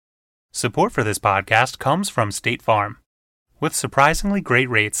Support for this podcast comes from State Farm. With surprisingly great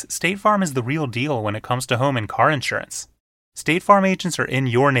rates, State Farm is the real deal when it comes to home and car insurance. State Farm agents are in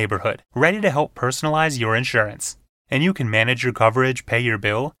your neighborhood, ready to help personalize your insurance. And you can manage your coverage, pay your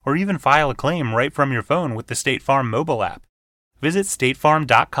bill, or even file a claim right from your phone with the State Farm mobile app. Visit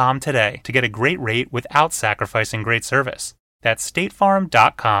statefarm.com today to get a great rate without sacrificing great service. That's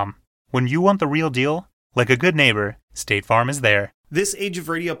statefarm.com. When you want the real deal, like a good neighbor, State Farm is there. This Age of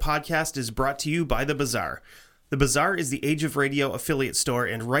Radio podcast is brought to you by The Bazaar. The Bazaar is the Age of Radio affiliate store,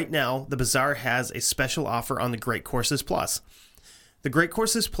 and right now, The Bazaar has a special offer on the Great Courses Plus. The Great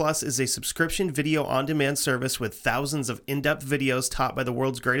Courses Plus is a subscription video on-demand service with thousands of in-depth videos taught by the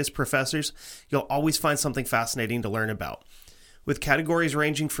world's greatest professors. You'll always find something fascinating to learn about. With categories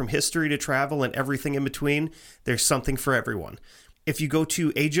ranging from history to travel and everything in between, there's something for everyone. If you go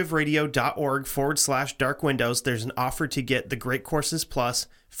to ageofradio.org/dark windows, there's an offer to get the Great Courses Plus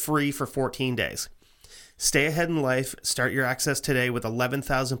free for 14 days. Stay ahead in life. Start your access today with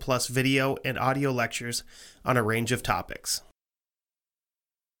 11,000 plus video and audio lectures on a range of topics.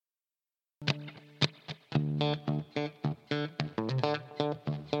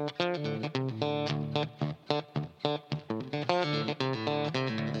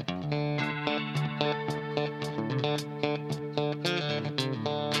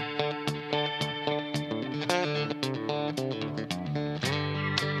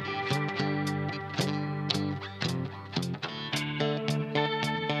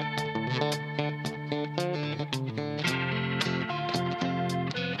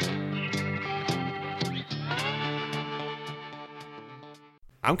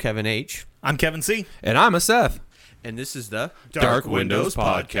 I'm Kevin H. I'm Kevin C. And I'm a Seth. And this is the Dark Windows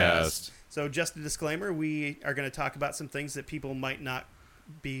Podcast. So just a disclaimer, we are going to talk about some things that people might not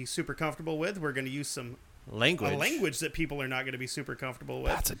be super comfortable with. We're going to use some language that people are not going to be super comfortable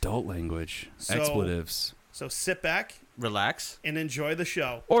with. That's adult language. So- Expletives. So sit back Relax. and enjoy the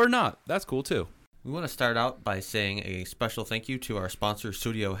show. Or not. That's cool too. We want to start out by saying a special thank you to our sponsor,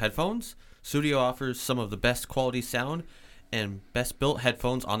 Studio Headphones. Studio offers some of the best quality sound and best built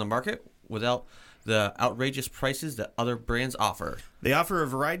headphones on the market without the outrageous prices that other brands offer. They offer a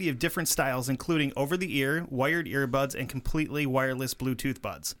variety of different styles, including over-the-ear, wired earbuds, and completely wireless Bluetooth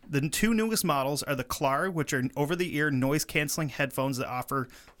buds. The two newest models are the Klar, which are over-the-ear noise-canceling headphones that offer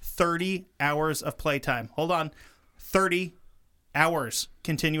 30 hours of playtime. Hold on. 30 hours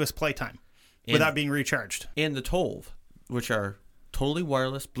continuous playtime without being recharged. And the Tolv, which are totally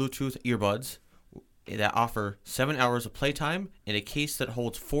wireless Bluetooth earbuds that offer 7 hours of playtime in a case that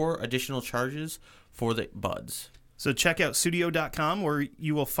holds 4 additional charges for the buds. So check out studio.com where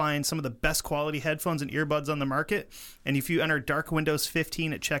you will find some of the best quality headphones and earbuds on the market. And if you enter Dark Windows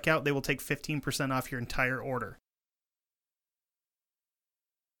 15 at checkout, they will take 15% off your entire order.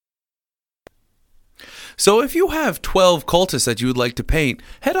 So if you have 12 cultists that you would like to paint,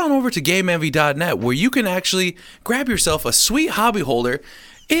 head on over to GameEnvy.net where you can actually grab yourself a sweet hobby holder.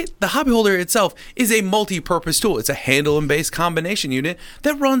 The hobby holder itself is a multi-purpose tool. It's a handle and base combination unit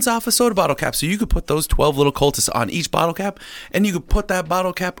that runs off a soda bottle cap. So you could put those 12 little cultists on each bottle cap, and you could put that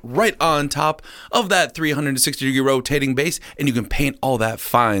bottle cap right on top of that 360-degree rotating base, and you can paint all that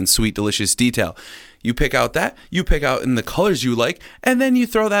fine, sweet, delicious detail. You pick out in the colors you like, and then you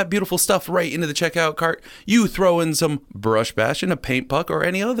throw that beautiful stuff right into the checkout cart. You throw in some brush bash and a paint puck or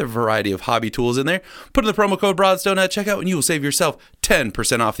any other variety of hobby tools in there. Put in the promo code Broadstone at checkout, and you will save yourself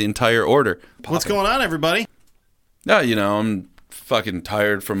 10% off the entire order. What's going on, everybody? I'm fucking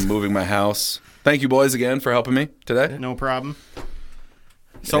tired from moving my house. Thank you, boys, again for helping me today. No problem.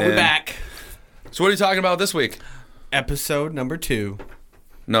 So we're back. So what are you talking about this week? Episode number 2.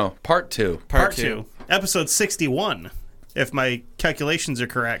 No, part 2. Part 2. Episode 61, if my calculations are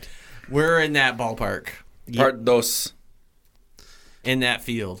correct. We're in that ballpark. Part dos. In that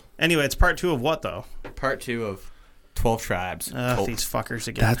field. Anyway, it's part 2 of what, though? Part 2 of 12 Tribes. These fuckers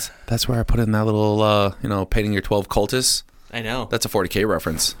again. That's where I put in that little, painting your 12 cultists. I know. That's a 40K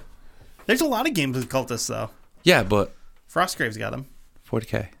reference. There's a lot of games with cultists, though. Yeah, but Frostgrave's got them.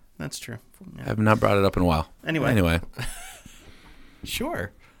 40K. That's true. Yeah. I've not brought it up in a while. Anyway.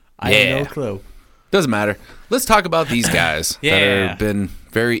 Sure. I have no clue. Doesn't matter. Let's talk about these guys Yeah. that have been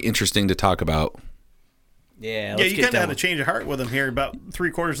very interesting to talk about. Yeah, You kind of had a change of heart with them here about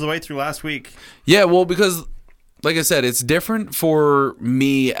 3/4 of the way through last week. Yeah, well, because, like I said, it's different for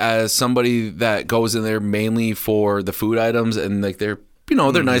me as somebody that goes in there mainly for the food items, and like they're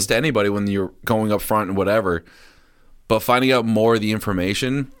nice to anybody when you're going up front and whatever. But finding out more of the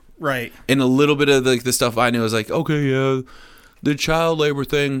information, Right. and a little bit of the stuff I knew, I was like, okay, yeah, the child labor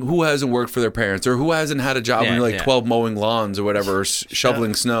thing, who hasn't worked for their parents or who hasn't had a job when you're like 12 mowing lawns or whatever, or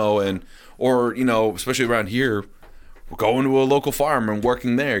shoveling snow, and or, you know, especially around here, going to a local farm and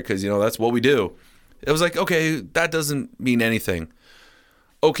working there because, you know, that's what we do. It was like, okay, that doesn't mean anything.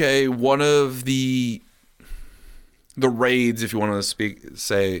 Okay, one of the raids, if you want to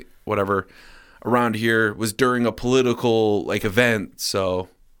say whatever, around here was during a political like event, so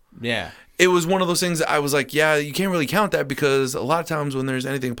yeah. It was one of those things that I was like, yeah, you can't really count that because a lot of times when there's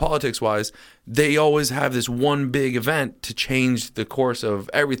anything politics-wise, they always have this one big event to change the course of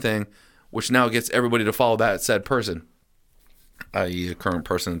everything, which now gets everybody to follow that said person, i.e. a current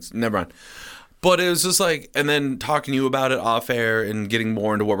person. Never mind. But it was just like, and then talking to you about it off air and getting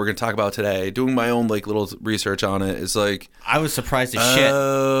more into what we're going to talk about today, doing my own like little research on it. It's like, I was surprised as shit.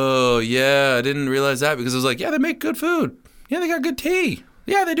 Oh, yeah. I didn't realize that because it was like, yeah, they make good food. Yeah, they got good tea.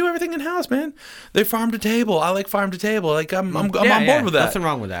 Yeah, they do everything in-house, man. They farm to table. I like farm to table. Like, I'm on board with that. Nothing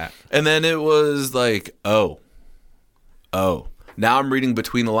wrong with that. And then it was like, oh. Now I'm reading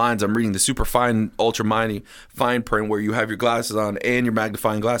between the lines. I'm reading the super fine, ultra fine print where you have your glasses on and your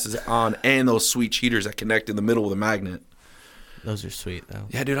magnifying glasses on and those sweet cheaters that connect in the middle with a magnet. Those are sweet, though.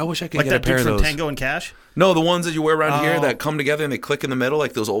 Yeah, dude, I wish I could Like get a that pair dude of from those. Tango and Cash? No, the ones that you wear around here that come together and they click in the middle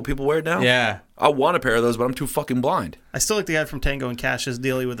like those old people wear now. Yeah. I want a pair of those, but I'm too fucking blind. I still like the guy from Tango and Cash is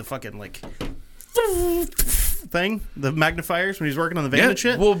dealing with the fucking, like, thing, the magnifiers when he's working on the van and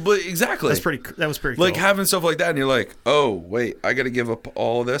shit. Well, but exactly. That was pretty Like cool. having stuff like that, and you're like, oh, wait, I got to give up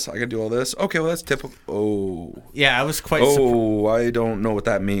all this. I got to do all this. Okay, well, that's typical. Oh. Yeah, I was quite surprised. Oh, I don't know what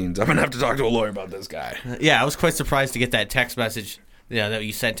that means. I'm going to have to talk to a lawyer about this guy. Yeah, I was quite surprised to get that text message that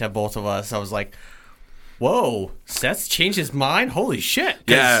you sent to both of us. I was like, whoa, Seth's changed his mind? Holy shit.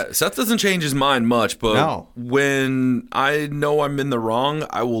 Yeah, Seth doesn't change his mind much, but No. when I know I'm in the wrong,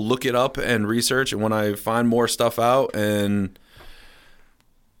 I will look it up and research, and when I find more stuff out, and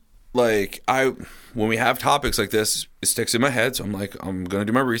like when we have topics like this, it sticks in my head, so I'm like, I'm going to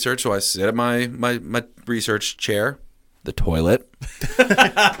do my research, so I sit at my research chair, the toilet,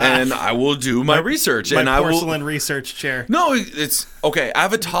 and I will do my research. My and I will porcelain research chair. No, it's okay. I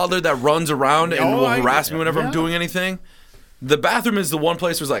have a toddler that runs around and will harass me whenever I'm yeah. doing anything. The bathroom is the one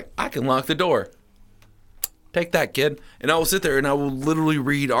place where it's like, I can lock the door. Take that, kid. And I will sit there and I will literally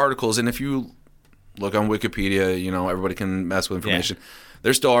read articles. And if you look on Wikipedia, you know, everybody can mess with information. Yeah.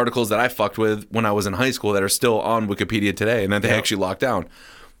 There's still articles that I fucked with when I was in high school that are still on Wikipedia today and that they actually locked down.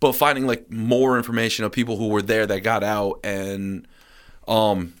 But finding like more information of people who were there that got out and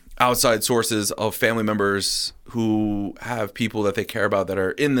outside sources of family members who have people that they care about that are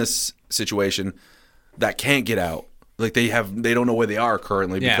in this situation that can't get out. Like they don't know where they are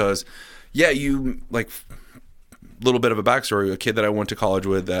currently because you like little bit of a backstory. A kid that I went to college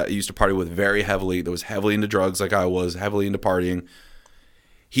with that I used to party with very heavily, that was heavily into drugs like I was, heavily into partying.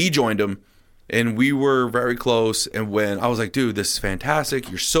 He joined him. And we were very close. And when I was like, dude, this is fantastic.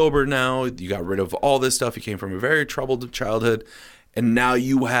 You're sober now. You got rid of all this stuff. You came from a very troubled childhood. And now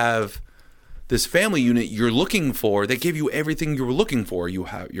you have this family unit you're looking for. They give you everything you were looking for.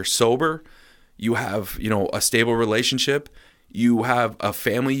 You're sober. You have, you know, a stable relationship. You have a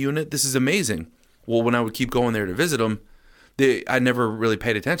family unit. This is amazing. Well, when I would keep going there to visit him, I never really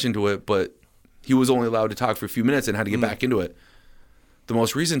paid attention to it. But he was only allowed to talk for a few minutes and had to get back into it. The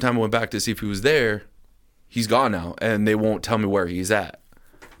most recent time I went back to see if he was there, he's gone now, and they won't tell me where he's at.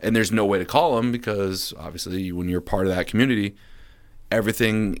 And there's no way to call him because, obviously, when you're part of that community,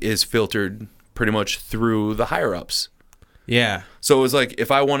 everything is filtered pretty much through the higher-ups. Yeah. So it was like,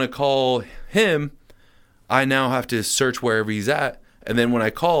 if I want to call him, I now have to search wherever he's at, and then when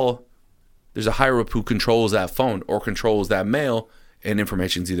I call, there's a higher-up who controls that phone or controls that mail, and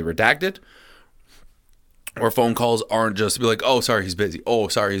information's either redacted or phone calls aren't just be like, oh, sorry, he's busy. Oh,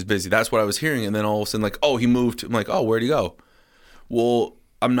 sorry, he's busy. That's what I was hearing. And then all of a sudden, like, oh, he moved. I'm like, oh, where'd he go? Well,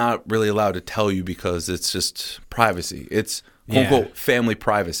 I'm not really allowed to tell you because it's just privacy. It's, quote, unquote, family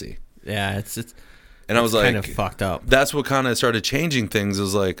privacy. Yeah, it's and I was like, kind of fucked up. That's what kind of started changing things. It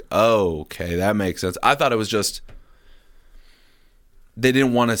was like, oh, okay, that makes sense. I thought it was just they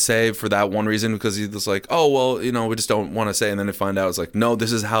didn't want to say for that one reason because he was like, oh, well, you know, we just don't want to say. And then they find out it's like, no,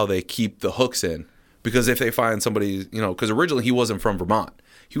 this is how they keep the hooks in. Because if they find somebody, you know, because originally he wasn't from Vermont.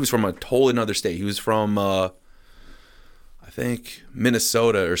 He was from a totally another state. He was from, I think,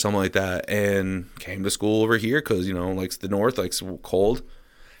 Minnesota or something like that, and came to school over here because, you know, likes the north, likes cold.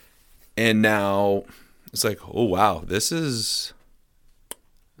 And now it's like, oh, wow, this is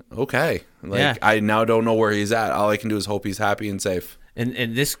okay. Like, yeah. I now don't know where he's at. All I can do is hope he's happy and safe.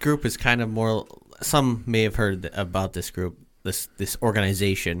 And this group is kind of more, some may have heard about this group, this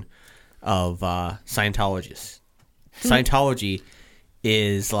organization of Scientologists. Scientology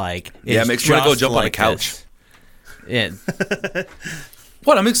is like Yeah, it makes me want to go jump on a couch. Yeah,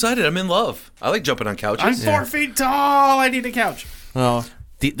 What? I'm excited. I'm in love. I like jumping on couches. I'm 4 feet tall. I need a couch. well,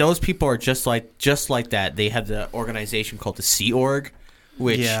 those people are just like that. They have the organization called the Sea Org,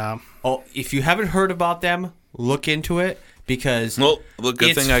 which if you haven't heard about them, look into it because Well,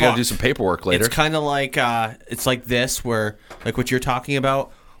 good thing I got to do some paperwork later. It's kind of like it's like this, where like what you're talking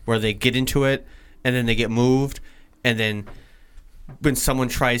about, where they get into it and then they get moved, and then when someone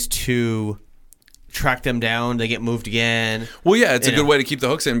tries to track them down, they get moved again. Well, yeah, it's a good way to keep the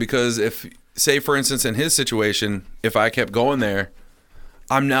hooks in because if, say, for instance, in his situation, if I kept going there,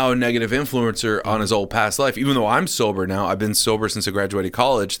 I'm now a negative influencer on his old past life. Even though I'm sober now, I've been sober since I graduated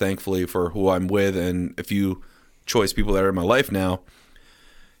college, thankfully, for who I'm with and a few choice people that are in my life now.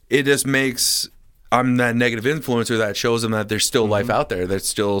 It just makes I'm that negative influencer that shows them that there's still life out there. There's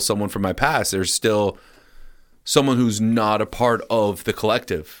still someone from my past. There's still someone who's not a part of the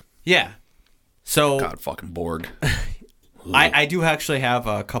collective. Yeah. So God, fucking Borg. I do actually have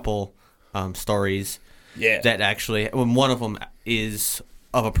a couple stories. Yeah. That actually, one of them is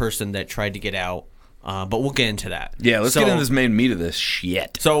of a person that tried to get out, but we'll get into that. Yeah, let's get into this main meat of this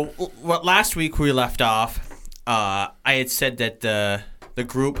shit. So, last week we left off. I had said that the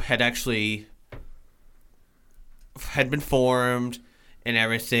group had been formed and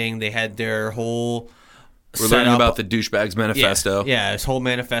everything. They had their whole. We're learning about the douchebags manifesto. Yeah, this whole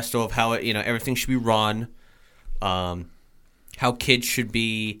manifesto of how everything should be run, how kids should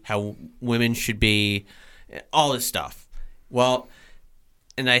be, how women should be, all this stuff. Well,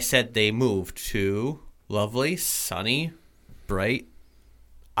 and I said they moved to lovely, sunny, bright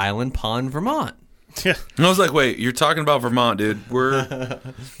Island Pond, Vermont. Yeah. And I was like, wait, you're talking about Vermont, dude. We're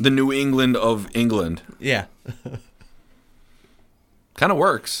the New England of England. Yeah. Kind of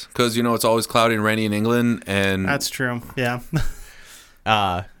works because, it's always cloudy and rainy in England. And That's true. Yeah.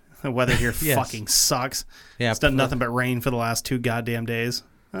 The weather here fucking sucks. Yeah. It's done nothing but rain for the last 2 goddamn days.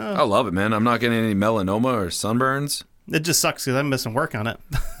 I love it, man. I'm not getting any melanoma or sunburns. It just sucks because I'm missing work on it.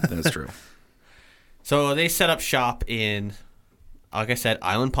 That's true. So they set up shop in, like I said,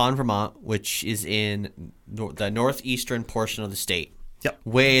 Island Pond, Vermont, which is in the northeastern portion of the state. Yep.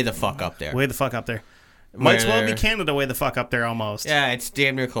 Way the fuck up there. Way the fuck up there. Might as well be Canada way the fuck up there almost. Yeah, it's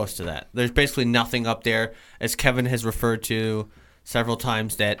damn near close to that. There's basically nothing up there. As Kevin has referred to several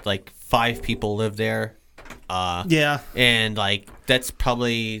times, that like 5 people live there. Yeah. And like that's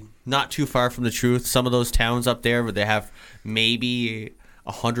probably not too far from the truth. Some of those towns up there where they have maybe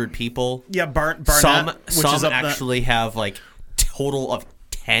 100 people. Yeah, Barnett. Some is up actually have like total of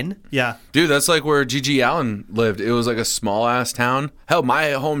 10. Yeah. Dude, that's like where G.G. Allen lived. It was like a small-ass town. Hell, my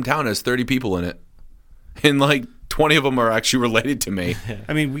hometown has 30 people in it. And like 20 of them are actually related to me.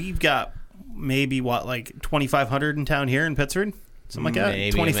 I mean, we've got maybe, like 2,500 in town here in Pittsburgh? Something like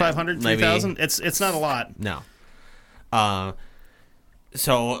that? 2,500, 3,000? It's not a lot. No.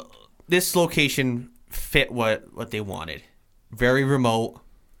 So this location fit what they wanted. Very remote.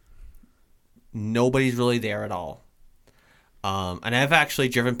 Nobody's really there at all. And I've actually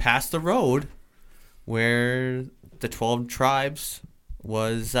driven past the road where the 12 tribes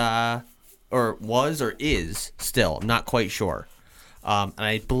was or is still. I'm not quite sure. And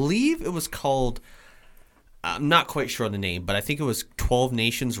I believe it was called, I'm not quite sure on the name, but I think it was 12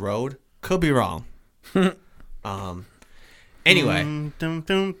 Nations Road. Could be wrong. Anyway. Anyway.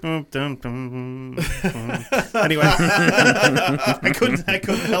 I couldn't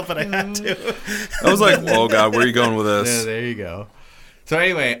help it. I had to. I was like, oh, God, where are you going with this? Yeah, there you go. So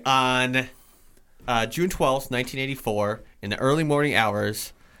anyway, on June 12th, 1984, in the early morning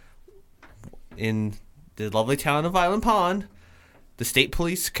hours, in the lovely town of Island Pond, the state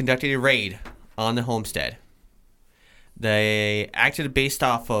police conducted a raid on the homestead. They acted based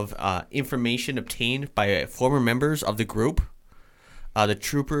off of information obtained by former members of the group. The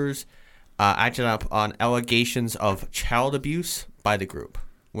troopers acted up on allegations of child abuse by the group,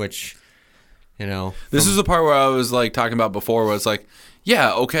 which, This is the part where I was like talking about before, where it's like,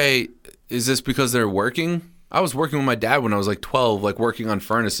 yeah, okay, is this because they're working? I was working with my dad when I was like 12, like working on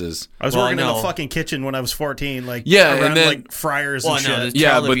furnaces. I was working in a fucking kitchen when I was 14, like yeah, around and then, like fryers and shit.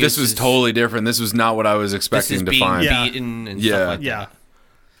 Yeah, but this was totally different. This was not what I was expecting to find. Beaten and stuff like that.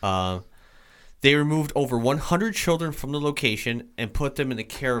 Yeah. They removed over 100 children from the location and put them in the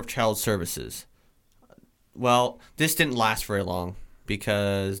care of child services. Well, this didn't last very long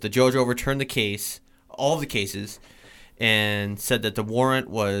because the judge overturned the case, all of the cases, and said that the warrant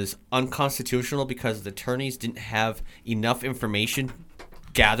was unconstitutional because the attorneys didn't have enough information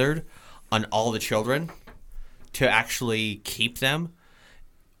gathered on all the children to actually keep them.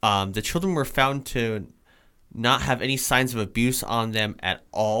 The children were found to not have any signs of abuse on them at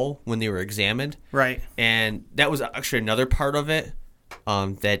all when they were examined. Right. And that was actually another part of it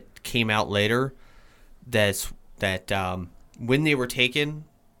that came out later. That when they were taken,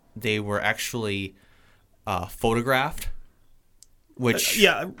 they were actually photographed, which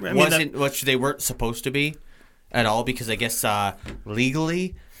which they weren't supposed to be at all, because I guess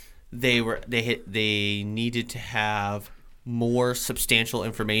legally they needed to have more substantial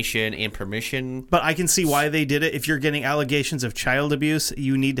information and permission. But I can see why they did it. If you're getting allegations of child abuse,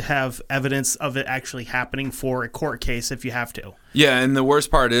 you need to have evidence of it actually happening for a court case if you have to. Yeah, and the worst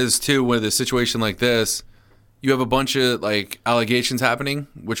part is, too, with a situation like this, you have a bunch of allegations happening,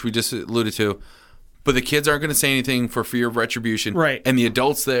 which we just alluded to, but the kids aren't going to say anything for fear of retribution. Right. And the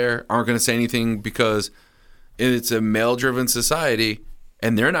adults there aren't going to say anything because it's a male-driven society,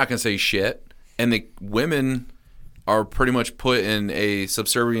 and they're not going to say shit. And the women are pretty much put in a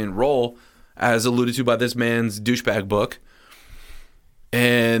subservient role, as alluded to by this man's douchebag book.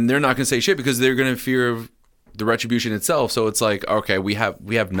 And they're not going to say shit because they're going to fear of the retribution itself. So it's like, okay, we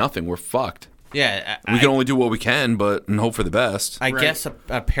have nothing. We're fucked. Yeah. We can only do what we can, and hope for the best. I guess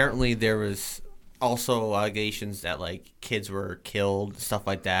apparently there was also allegations that kids were killed, stuff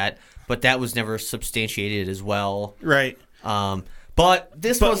like that, but that was never substantiated as well. Right. But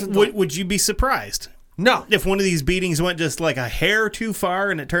wasn't. Would you be surprised? No. If one of these beatings went just a hair too far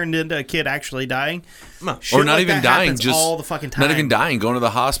and it turned into a kid actually dying? No. Or not even dying, just all the fucking time. Not even dying, going to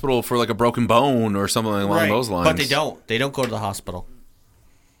the hospital for a broken bone or something along those lines. But they don't. They don't go to the hospital.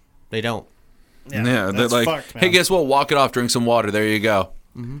 They don't. Yeah, they're like, fucked, hey, guess what? Walk it off, drink some water. There you go.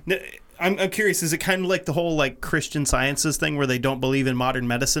 Mm-hmm. I'm curious, is it kind of like the whole Christian Sciences thing where they don't believe in modern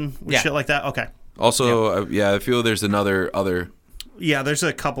medicine? Shit like that? Okay. Also, I feel there's other. Yeah, there's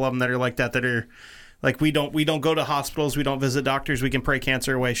a couple of them that are like that are we don't go to hospitals, we don't visit doctors, we can pray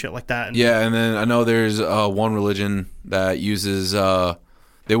cancer away, shit like that. And then I know there's one religion that uses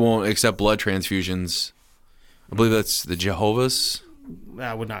they won't accept blood transfusions. I believe that's the Jehovah's.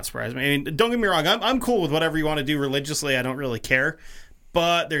 That would not surprise me. I mean, don't get me wrong, I'm cool with whatever you want to do religiously. I don't really care.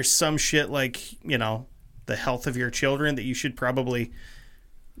 But there's some shit the health of your children that you should probably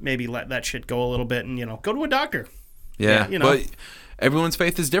maybe let that shit go a little bit and, go to a doctor. Yeah. But everyone's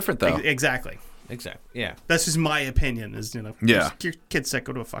faith is different, though. Exactly. Yeah. That's just my opinion is, yeah. Your kid's sick,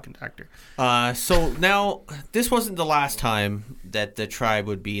 go to a fucking doctor. So now, this wasn't the last time that the tribe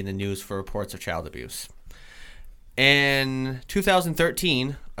would be in the news for reports of child abuse. In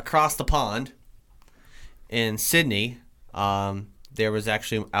 2013, across the pond in Sydney, there was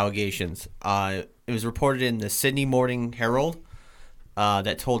actually allegations. It was reported in the Sydney Morning Herald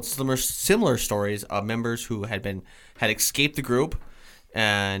that told similar stories of members who had escaped the group,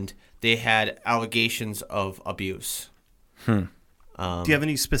 and they had allegations of abuse. Do you have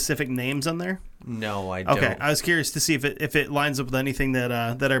any specific names on there? No, I don't. Okay, I was curious to see if it lines up with anything that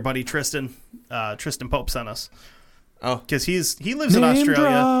our buddy Tristan Pope sent us. Oh, because he lives in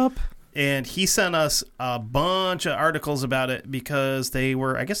Australia, and he sent us a bunch of articles about it because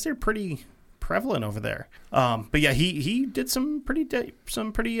they're pretty prevalent over there. But yeah, he did some pretty deep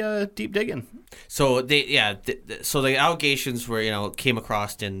digging. So so the allegations were came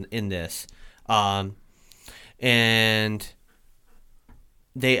across in this, and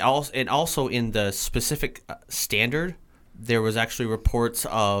also in the specific standard, there was actually reports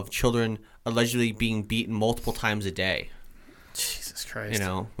of children allegedly being beaten multiple times a day. Jesus Christ.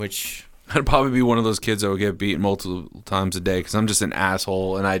 Which I'd probably be one of those kids that would get beaten multiple times a day because I'm just an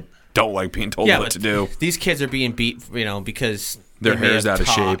asshole and I don't like being told what to do. These kids are being beat, because their hair's out of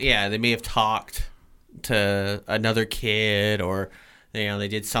shape. Yeah, they may have talked to another kid, or they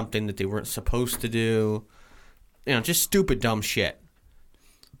did something that they weren't supposed to do. Just stupid, dumb shit.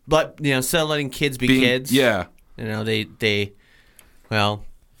 But instead of letting kids be kids, yeah, they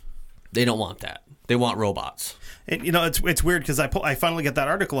don't want that. They want robots. And it's weird because I finally got that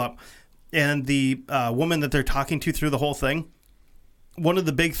article up, and the woman that they're talking to through the whole thing, one of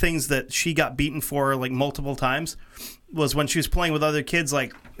the big things that she got beaten for multiple times was when she was playing with other kids.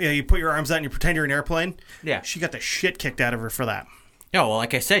 You put your arms out and you pretend you're an airplane. Yeah, she got the shit kicked out of her for that. Yeah, well,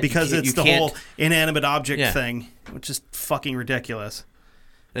 like I said, because it's the whole inanimate object thing, which is fucking ridiculous.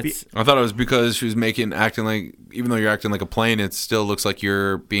 I thought it was because she was acting like, even though you're acting like a plane, it still looks like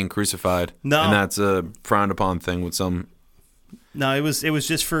you're being crucified. No, and that's a frowned upon thing with some. No, it was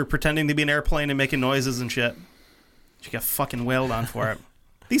just for pretending to be an airplane and making noises and shit. She got fucking wailed on for it.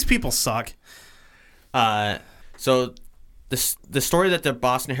 These people suck. So the story that the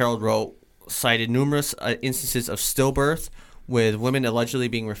Boston Herald wrote cited numerous instances of stillbirth, with women allegedly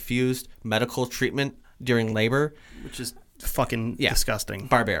being refused medical treatment during labor, which is fucking disgusting.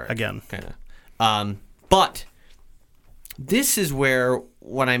 Barbaric. Again. Kind of. But this is where,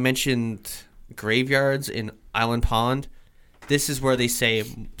 when I mentioned graveyards in Island Pond, this is where they say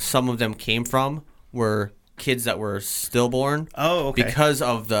some of them came from, were kids that were stillborn. Oh, okay. Because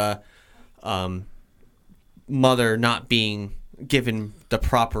of the mother not being given the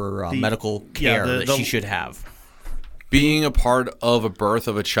proper medical care that she should have. Being a part of a birth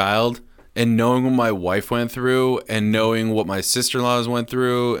of a child and knowing what my wife went through and knowing what my sister-in-laws went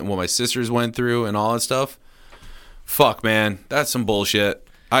through and what my sisters went through and all that stuff, fuck, man, that's some bullshit.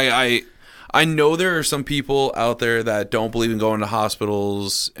 I know there are some people out there that don't believe in going to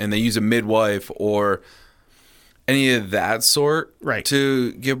hospitals and they use a midwife or any of that sort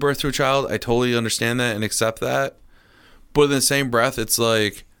to give birth to a child. I totally understand that and accept that. But in the same breath, it's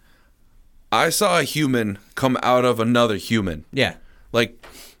like, I saw a human come out of another human. Yeah. Like,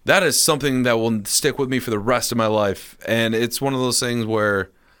 that is something that will stick with me for the rest of my life. And it's one of those things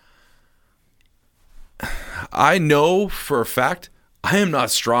where I know for a fact I am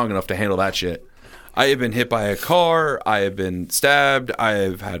not strong enough to handle that shit. I have been hit by a car. I have been stabbed. I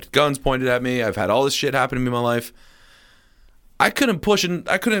have had guns pointed at me. I've had all this shit happen to me in my life. I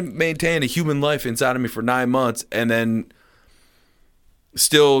couldn't maintain a human life inside of me for 9 months and then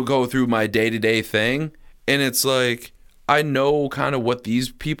still go through my day-to-day thing. And it's like, I know kind of what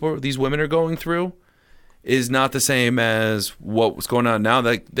these women are going through is not the same as what was going on now.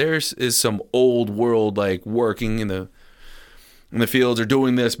 Like, there's some old world, like, working in the fields or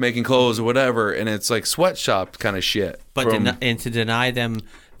doing this, making clothes or whatever, and it's like sweatshop kind of shit. But to deny them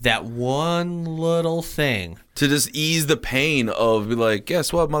that one little thing. To just ease the pain of, be like,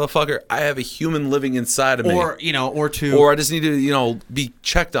 guess what, motherfucker? I have a human living inside of me. Or I just need to, be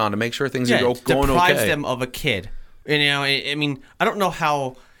checked on to make sure things are going okay. Deprives them of a kid. And, I mean, I don't know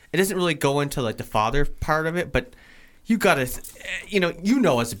how, it doesn't really go into, like, the father part of it, but you gotta,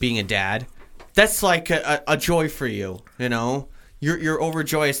 as being a dad, that's like a joy for you, You're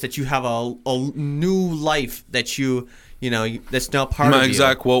overjoyous that you have a new life that that's now part of you. My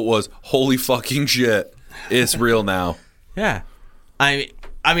exact quote was, "Holy fucking shit, it's real now." Yeah, I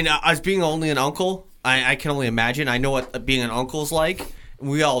mean, as being only an uncle, I can only imagine. I know what being an uncle's like.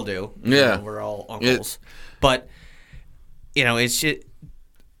 We all do. Yeah, we're all uncles. But it's just,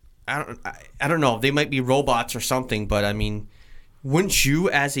 I don't know. They might be robots or something. But I mean, wouldn't you,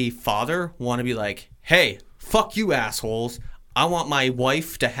 as a father, want to be like, "Hey, fuck you, assholes. I want my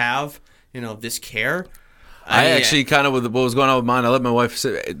wife to have, this care." I actually kind of, with what was going on with mine, I let my wife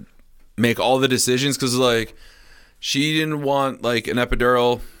make all the decisions because, like, she didn't want, like, an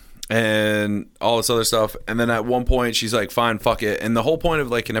epidural and all this other stuff. And then at one point, she's like, fine, fuck it. And the whole point of,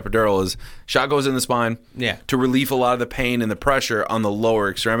 like, an epidural is shot goes in the spine to relieve a lot of the pain and the pressure on the lower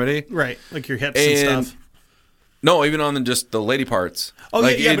extremity. Right, like your hips and stuff. No, even on just the lady parts. Oh,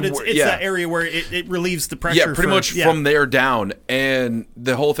 like but it's that area where it relieves the pressure. Yeah, pretty much from there down. And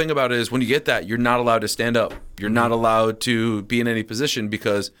the whole thing about it is when you get that, you're not allowed to stand up. You're not allowed to be in any position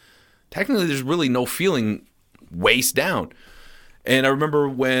because technically there's really no feeling waist down. And I remember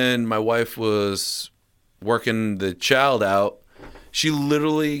when my wife was working the child out, she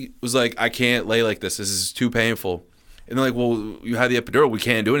literally was like, I can't lay like this. This is too painful. And they're like, well, you had the epidural. We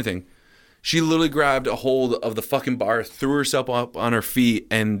can't do anything. She literally grabbed a hold of the fucking bar, threw herself up on her feet,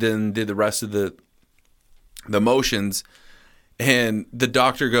 and then did the rest of the motions. And the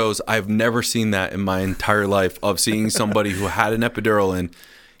doctor goes, I've never seen that in my entire life of seeing somebody who had an epidural in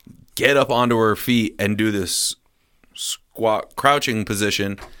get up onto her feet and do this squat, crouching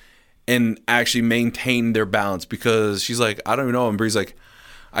position and actually maintain their balance. Because she's like, I don't even know. And Bree's like,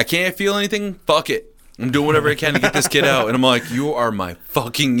 I can't feel anything. Fuck it. I'm doing whatever I can to get this kid out. And I'm like, you are my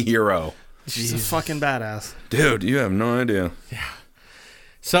fucking hero. She's a fucking badass. Dude, you have no idea. Yeah.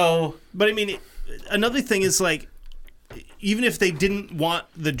 So, but I mean, another thing is like, even if they didn't want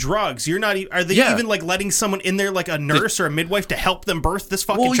the drugs, are they even like letting someone in there, like a nurse or a midwife, to help them birth this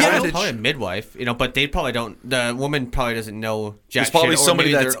fucking child? Probably a midwife, but they probably don't. The woman probably doesn't know jack shit. There's probably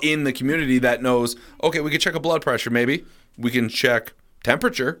somebody that's they're in the community that knows. Okay, we can check a blood pressure. Maybe we can check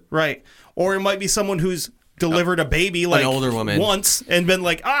temperature. Right, or it might be someone who's delivered a baby, like an older woman once, and been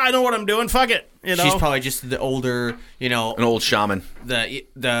like, I know what I'm doing. Fuck it. She's probably just the older, an old shaman.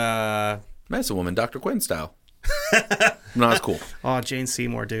 The medicine woman, Dr. Quinn style. No, that's cool. Oh, Jane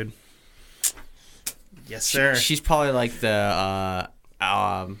Seymour, dude. Yes, sir. She's probably like the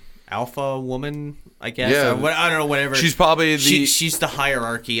alpha woman, I guess. Yeah. I don't know, whatever. She's probably she's the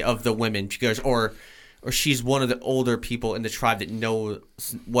hierarchy of the women. She goes, or she's one of the older people in the tribe that knows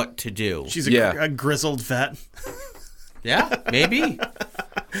what to do. She's a grizzled vet. Yeah, maybe.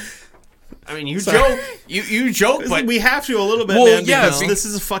 I mean, you joke, you joke, but we have to a little bit, Well, man. yeah, Because this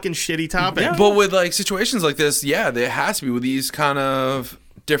is a fucking shitty topic. But with like situations like this, yeah, there has to be with these kind of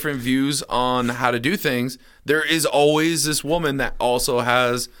different views on how to do things. There is always this woman that also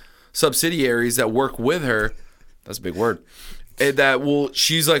has subsidiaries that work with her. That's a big word. That will,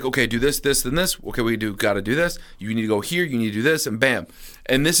 she's like, okay, do this, this, and this. Okay, got to do this. You need to go here. You need to do this, and bam.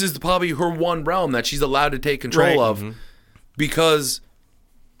 And this is probably her one realm that she's allowed to take control of, because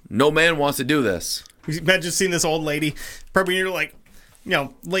no man wants to do this. Imagine seeing this old lady, probably you're like,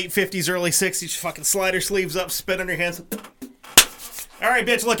 late 50s, early 60s, fucking slide her sleeves up, spit on her hands. All right,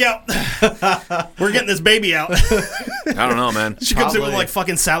 bitch, look out. We're getting this baby out. I don't know, man. She comes in with like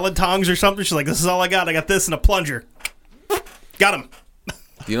fucking salad tongs or something. She's like, this is all I got. I got this and a plunger. Got him.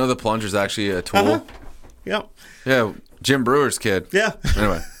 Do you know the plunger's actually a tool? Yep. Yeah, Jim Brewer's kid. Yeah.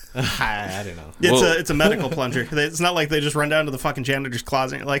 Anyway. I don't know. It's a medical plunger. It's not like they just run down to the fucking janitor's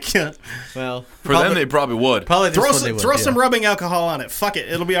closet. Like, Well, for them, they probably would. probably throw some rubbing alcohol on it. Fuck it.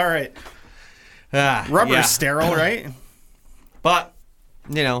 It'll be all right. Rubber's sterile, right? But,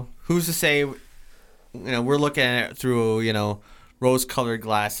 who's to say, we're looking at it through, rose-colored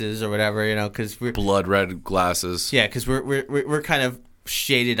glasses or whatever, because we're... Blood red glasses. Yeah, because we're kind of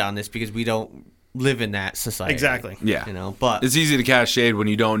shaded on this because we don't live in that society. Exactly. Yeah. But... It's easy to cast shade when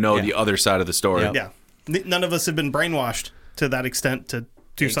you don't know the other side of the story. Yep. Yeah. None of us have been brainwashed to that extent to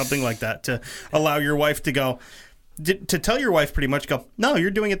do something like that, to allow your wife to go, to tell your wife pretty much, go, no,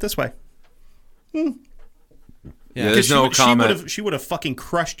 you're doing it this way. Yeah, there's no comment. She would have fucking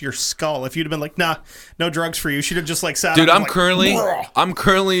crushed your skull if you'd have been like, nah, no drugs for you. She'd have just like sat. Dude, I'm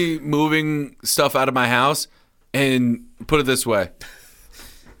currently moving stuff out of my house, and put it this way,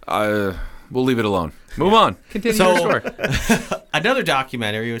 we'll leave it alone. Move on. Continue your story. Another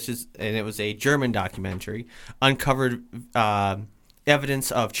documentary, and it was a German documentary, uncovered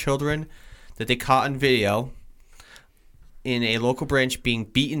evidence of children that they caught on video in a local branch being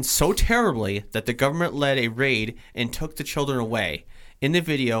beaten so terribly that the government led a raid and took the children away. In the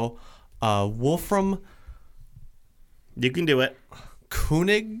video, Wolfram... You can do it.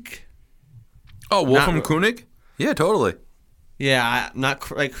 Koenig? Oh, Wolfram Koenig? Yeah, totally. Yeah, I'm not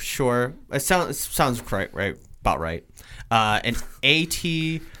sure. It sounds right, about right. An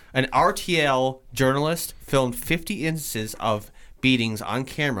RTL journalist filmed 50 instances of beatings on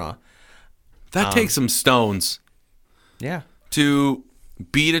camera. That takes some stones. Yeah. To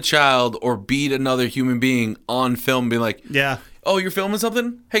beat a child or beat another human being on film, being like, yeah, oh, you're filming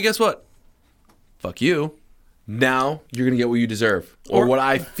something? Hey, guess what? Fuck you. Now you're going to get what you deserve. Or what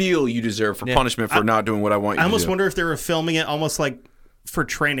I feel you deserve for punishment for not doing what I want you to do. I almost wonder if they were filming it almost like for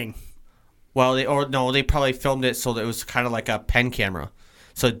training. Well, they probably filmed it so that it was kind of like a pen camera.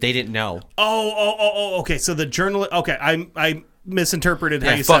 So they didn't know. Oh, okay. So the journalist... Okay, I misinterpreted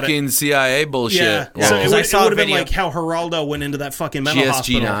how you said it. Fucking CIA bullshit. Yeah. Yeah. So it would have been video. like how Geraldo went into that fucking mental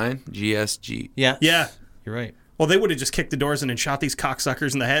hospital. GSG. Yeah. Yeah. You're right. Well, they would have just kicked the doors in and shot these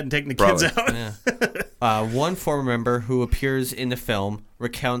cocksuckers in the head and taken the kids out. Yeah. One former member who appears in the film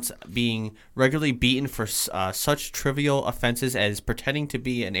recounts being regularly beaten for such trivial offenses as pretending to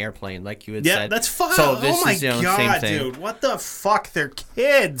be an airplane, like you had said. Yeah, that's fine. So this oh my is, same God, thing. dude. What the fuck? They're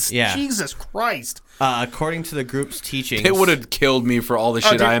kids. Yeah. Jesus Christ. According to the group's teachings... It would have killed me for all the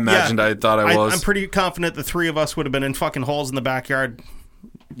shit dude, I imagined I thought I was. I'm pretty confident the three of us would have been in fucking holes in the backyard.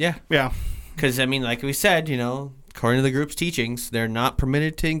 Yeah. Yeah. Because, I mean, like we said, according to the group's teachings, they're not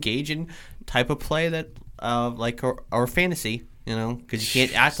permitted to engage in type of play that, like, or fantasy, because you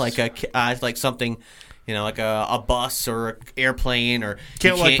can't act like something, like a bus or an airplane, or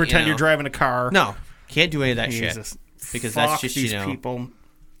Can't pretend you're driving a car. No, can't do any of that Jesus. shit. Because Fuck that's just, these people.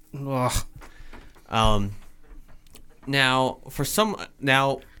 Ugh. Now,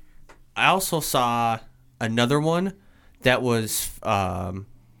 I also saw another one that was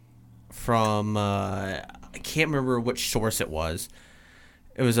from I can't remember which source it was.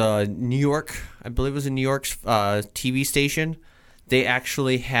 It was a New York, I believe it was a New York TV station. They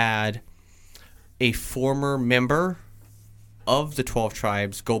actually had a former member of the 12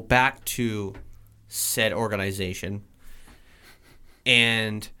 Tribes go back to said organization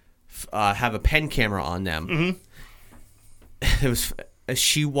and have a pen camera on them. Mm-hmm. It was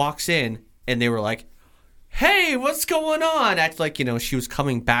she walks in and they were like, "Hey, what's going on?" Act like she was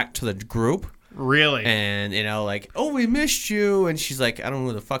coming back to the group. Really? And like, "Oh, we missed you." And she's like, "I don't know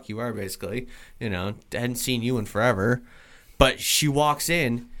who the fuck you are." Basically, hadn't seen you in forever. But she walks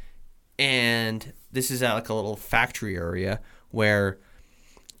in, and this is at like a little factory area where,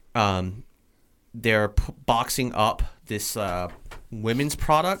 they're boxing up this women's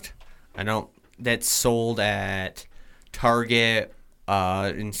product. That's sold at Target,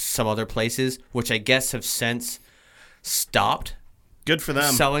 in some other places, which I guess have since stopped Good for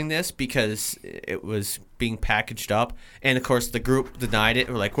them. selling this because it was being packaged up. And of course, the group denied it.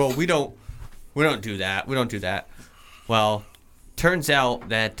 We're like, well, we don't do that. We don't do that. Well, turns out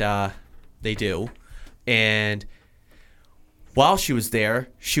that they do. And while she was there,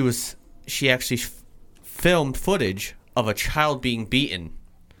 she actually filmed footage of a child being beaten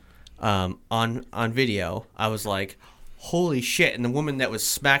on video. I was like, holy shit. And the woman that was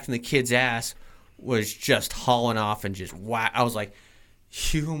smacking the kid's ass was just hauling off and just whack. I was like,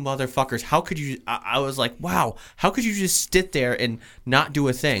 you motherfuckers, how could you? I was like, wow, how could you just sit there and not do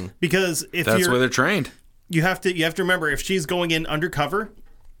a thing? Because if That's you're, where they're trained. you have to remember, if she's going in undercover,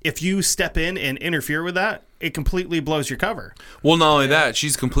 if you step in and interfere with that, it completely blows your cover. Well, not only that,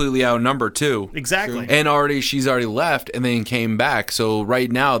 she's completely outnumbered too. Exactly. And she's already left and then came back. So right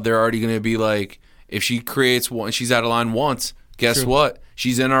now they're already going to be like, if she creates one, she's out of line once. Guess what?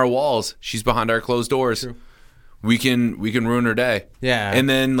 She's in our walls. She's behind our closed doors. True. We can ruin her day. Yeah. And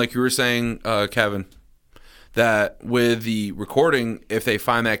then, like you were saying, Kevin, that with the recording, if they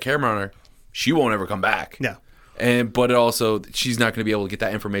find that camera on her, she won't ever come back. Yeah. But it also, she's not going to be able to get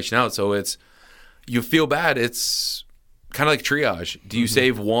that information out. So you feel bad. It's kind of like triage. Do you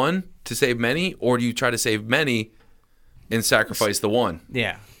save one to save many, or do you try to save many and sacrifice the one?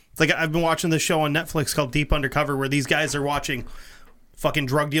 Yeah. It's like, I've been watching this show on Netflix called Deep Undercover, where these guys are watching fucking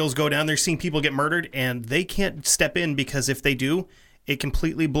drug deals go down. They're seeing people get murdered, and they can't step in because if they do, it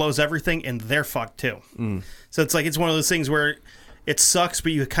completely blows everything, and they're fucked too. So it's like, it's one of those things where it sucks,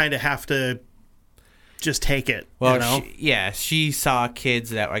 but you kind of have to just take it. Well, you know? she saw kids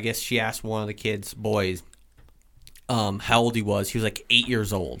that, I guess she asked one of the kids, boys, how old he was. He was like 8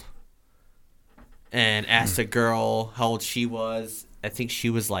 years old. And asked a girl how old she was. I think she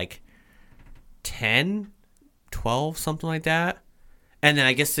was like 10, 12, something like that. And then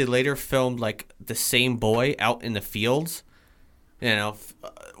I guess they later filmed like the same boy out in the fields,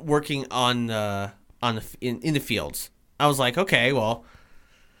 working in the fields. I was like, okay, well,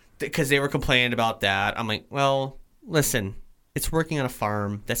 because they were complaining about that. I'm like, well, listen, it's working on a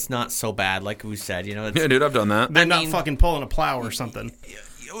farm. That's not so bad, like we said. Yeah, dude, I've done that. They're not fucking pulling a plow or something.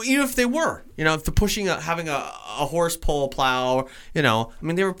 Even if they were, if they're having a horse pull a plow,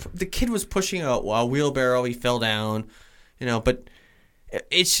 the kid was pushing a wheelbarrow. He fell down, but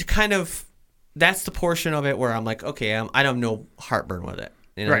it's kind of, that's the portion of it where I'm like, okay, I don't have no heartburn with it.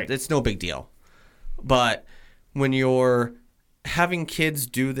 Right. It's no big deal. But when you're having kids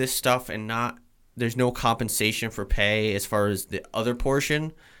do this stuff and there's no compensation for pay as far as the other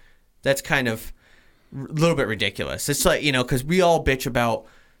portion, that's kind of a little bit ridiculous. It's like, because we all bitch about,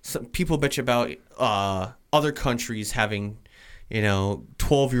 people bitch about other countries having,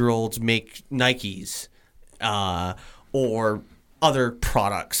 12-year-olds make Nikes or other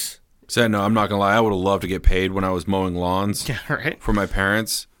products. So no, I'm not gonna lie. I would have loved to get paid when I was mowing lawns Right. for my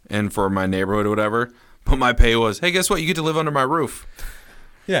parents and for my neighborhood or whatever. But my pay was, hey, guess what? You get to live under my roof.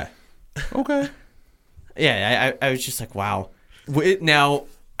 Yeah. Okay. Yeah, I was just like, wow. Now,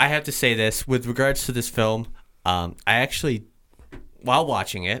 I have to say this. With regards to this film, I actually, while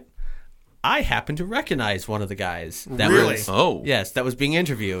watching it, I happened to recognize one of the guys. Really? That was being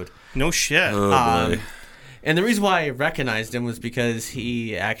interviewed. No shit. Oh, boy. And the reason why I recognized him was because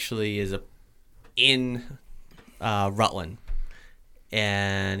he actually is in Rutland.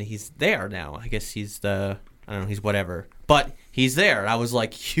 And he's there now. I guess he's he's whatever. But he's there. And I was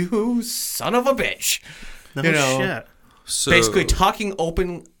like, you son of a bitch. No shit. So, Basically talking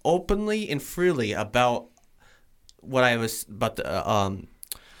openly and freely about about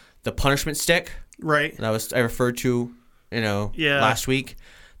the punishment stick Right. that I referred to, last week.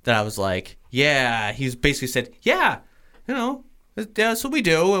 That I was like, yeah. He basically said, yeah, that's what we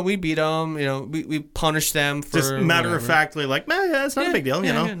do, and we beat them. We punish them for Just matter whatever. of factly, like, man, yeah, it's not a big deal,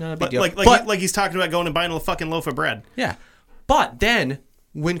 not a big deal. Like he's talking about going and buying a fucking loaf of bread. Yeah. But then,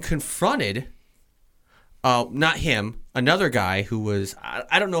 when confronted, not him, another guy who was,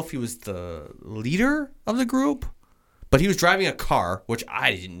 I don't know if he was the leader of the group, but he was driving a car, which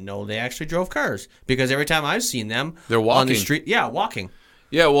I didn't know they actually drove cars. Because every time I've seen them, They're on walking. the street. Yeah, walking.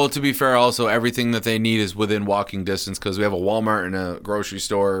 yeah, well, to be fair, also, everything that they need is within walking distance because we have a Walmart and a grocery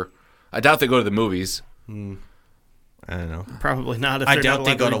store. I doubt they go to the movies. I don't know. Probably not if I they're doubt not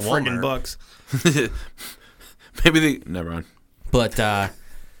they allowed go to to read friggin' Walmart. books. Maybe they... Never mind. But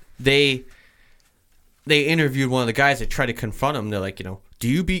they interviewed one of the guys that tried to confront him. They're like, do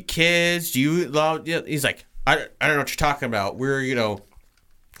you beat kids? Do you love? He's like, I don't know what you're talking about.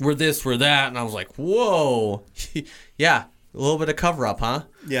 We're this, we're that. And I was like, whoa. Yeah, a little bit of cover up, huh?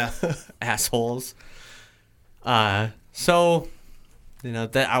 Yeah. Assholes. So You know,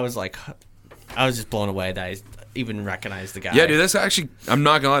 that I was just blown away that I even recognized the guy. Yeah, dude, that's actually, I'm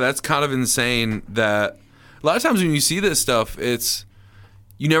not gonna lie, that's kind of insane that a lot of times when you see this stuff, it's,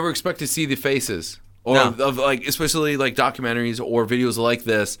 you never expect to see the faces. Or of like, especially like documentaries or videos like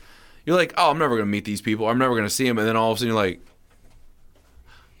this, you're like, oh, I'm never gonna meet these people, I'm never gonna see them, and then all of a sudden you're like,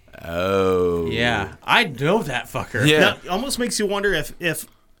 oh. Yeah, I know that fucker. Yeah. Now, it almost makes you wonder if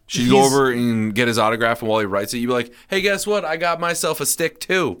Should you go over and get his autograph, and while he writes it, you'd be like, hey, guess what? I got myself a stick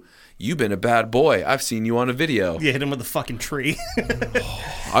too. You've been a bad boy. I've seen you on a video. you hit him with a fucking tree.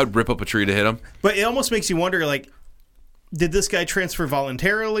 I'd rip up a tree to hit him. But it almost makes you wonder, like, did this guy transfer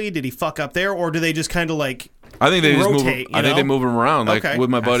voluntarily? Did he fuck up there? Or do they just kind of, like, I think they just move rotate, him. I think they move him around. Like Okay.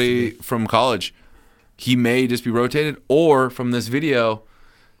 with my Has to buddy from college, he may just be rotated, or from this video,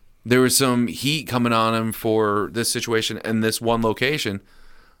 there was some heat coming on him for this situation and this one location.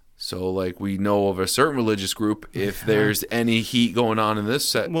 So, like, we know of a certain religious group, if there's any heat going on in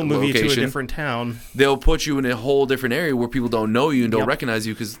this we'll move location, you to a different town? they'll put you in a whole different area where people don't know you and don't Yep. recognize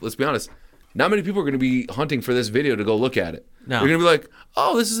you. Because, let's be honest, not many people are going to be hunting for this video to go look at it. No. They're going to be like,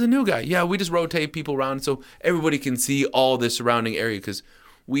 oh, this is a new guy. Yeah, we just rotate people around so everybody can see all the surrounding area because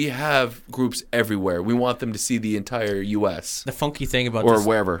we have groups everywhere. We want them to see the entire U.S. The funky thing about Or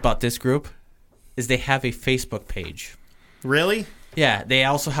wherever. about this group is they have a Facebook page. Really? Yeah, they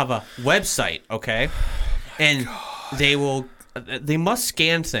also have a website, okay? And they must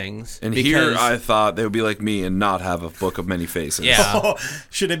scan things. And because, here I thought they would be like me and not have a book of many faces. Yeah.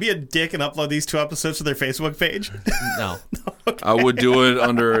 Should I be a dick and upload these 2 episodes to their Facebook page? No. I would do it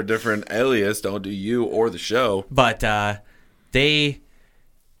under a different alias. Don't do you or the show. But they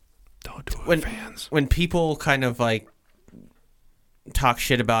Don't do it, when fans. when people kind of like talk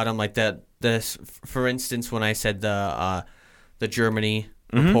shit about them like that, this for instance when I said the Germany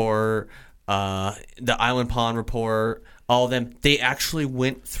report, the Island Pond report, all of them, they actually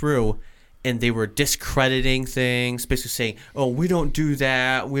went through and they were discrediting things, basically saying, oh, we don't do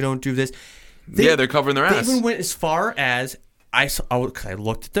that, we don't do this. They're covering their They ass. even went as far as I looked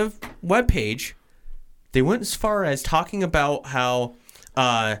at the webpage. They went as far as talking about how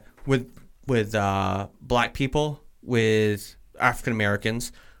with black people, with African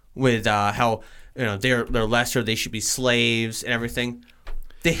Americans, with how they're lesser, they should be slaves and everything.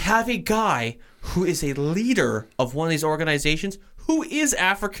 They have a guy who is a leader of one of these organizations who is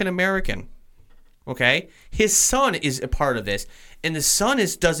African American. Okay, his son is a part of this, and the son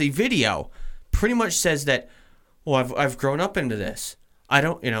does a video, pretty much says that, well, I've grown up into this. I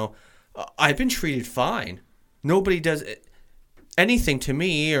don't, I've been treated fine. Nobody does anything to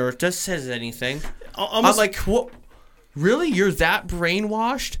me or says anything. Almost, I'm like, what? Really? You're that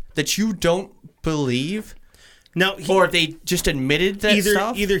brainwashed that you don't believe? now, Or they just admitted that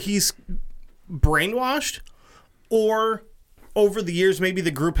stuff? either he's brainwashed, or over the years maybe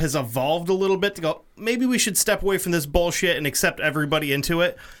the group has evolved a little bit to go, maybe we should step away from this bullshit and accept everybody into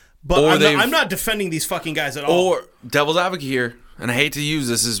it. But Or I'm not defending these fucking guys at all. Or devil's advocate here, and I hate to use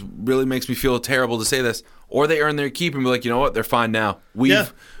this. This really makes me feel terrible to say this. Or they earn their keep and be like, you know what? They're fine now. For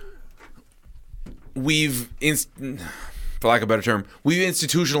lack of a better term, we've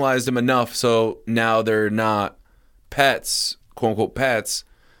institutionalized them enough so now they're not pets, quote unquote pets.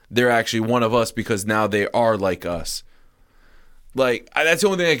 They're actually one of us because now they are like us. Like, that's the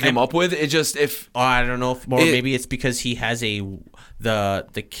only thing I can come up with. It just, if I don't know if maybe it's because he has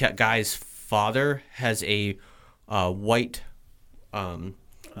the guy's father has a white wife.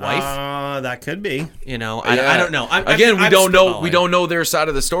 That could be. I Yeah. don't know. Again, we don't know. spitballing. We don't know their side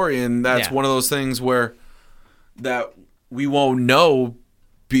of the story, and that's Yeah. one of those things where that we won't know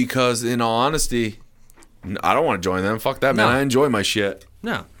because, in all honesty, I don't want to join them. Fuck that, man. No. I enjoy my shit.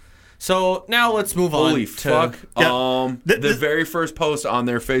 No. So now let's move on. Holy fuck! Yeah. The very first post on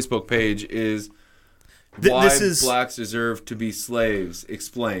their Facebook page is why this is blacks deserve to be slaves.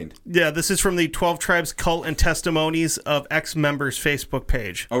 Explained. Yeah, this is from the 12 Tribes Cult and Testimonies of Ex-Members Facebook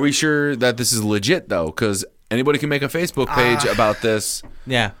page. Are we sure that this is legit though? Because anybody can make a Facebook page about this.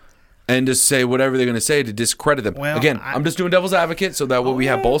 Yeah. And just say whatever they're going to say to discredit them. Well, Again, I'm just doing devil's advocate so that way we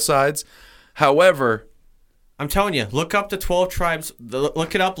have both sides. However, I'm telling you, look up the 12 Tribes.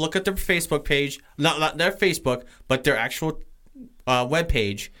 Look it up. Look at their Facebook page. Not their Facebook, but their actual web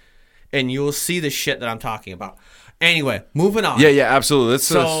page, and you will see the shit that I'm talking about. Anyway, moving on. yeah, absolutely.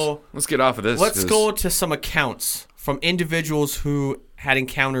 Let's get off of this. Let's go to some accounts from individuals who had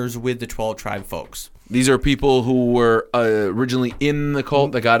encounters with the 12 Tribe folks. These are people who were originally in the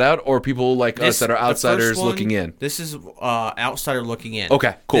cult that got out, or people like us that are The outsiders first one, looking in. This is outsider looking in.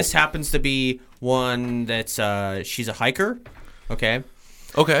 Okay, cool. This happens to be one that's she's a hiker. Okay.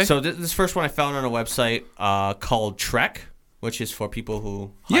 Okay. So this first one I found on a website called Trek. which is for people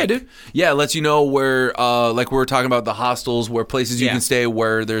who Yeah, hike. dude. Yeah, it lets you know where, like we were talking about the hostels, where places you Yeah. can stay,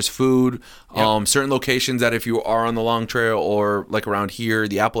 where there's food, certain locations that if you are on the long trail or like around here,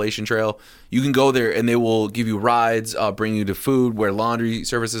 the Appalachian Trail, you can go there and they will give you rides, bring you to food, where laundry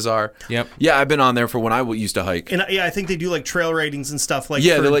services are. Yep. Yeah, I've been on there for when I used to hike. And I think they do like trail ratings and stuff like.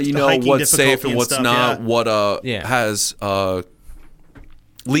 Yeah, for they let you the know hiking what's safe difficulty and what's stuff, not, yeah. what Yeah. has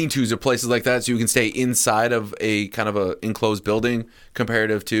lean-tos or places like that, so you can stay inside of a kind of a enclosed building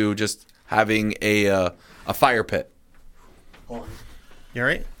comparative to just having a fire pit. You all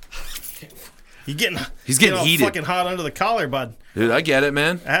right? He's getting all heated. fucking hot under the collar, bud. Dude, I get it,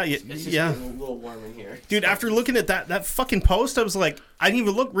 man. Yeah. a little warm in here. Dude, after looking at that fucking post, I was like, I didn't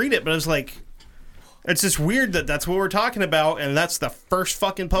even read it, but I was like, it's just weird that that's what we're talking about, and that's the first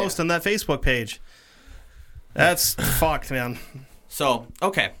fucking post on that Facebook page. That's fucked, man. So,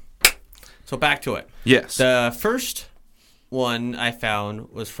 okay. So back to it. Yes. The first one I found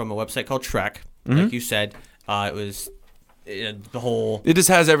was from a website called Trek. Like you said, it was the whole... It just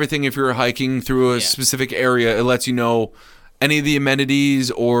has everything. If you're hiking through a Yeah. specific area, it lets you know any of the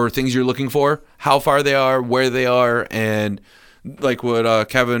amenities or things you're looking for, how far they are, where they are, and like what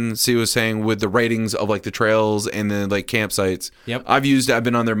Kevin C was saying with the ratings of like the trails and the like campsites. Yep. I've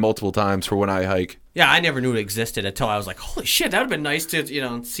been on there multiple times for when I hike. Yeah, I never knew it existed until I was like, holy shit, that would have been nice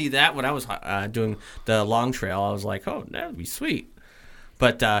to, see that when I was doing the long trail. I was like, oh, that would be sweet.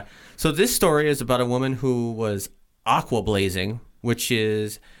 But, so this story is about a woman who was aqua blazing, which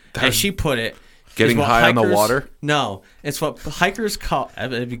is, as she put it, Getting is what high on the hikers- water? No, it's what hikers call,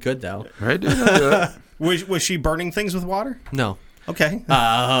 it'd be good though. Right, dude? I'll do it. Was she burning things with water? No. Okay.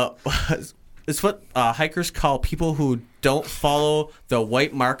 It's what hikers call people who don't follow the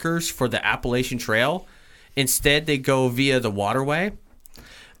white markers for the Appalachian Trail. Instead, they go via the waterway.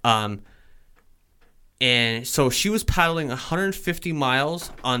 And so she was paddling 150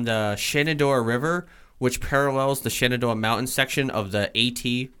 miles on the Shenandoah River, which parallels the Shenandoah Mountain section of the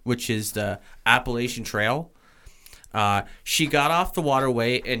AT, which is the Appalachian Trail. She got off the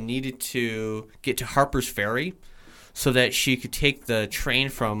waterway and needed to get to Harper's Ferry so that she could take the train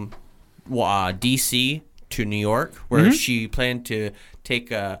from D.C. to New York, where she planned to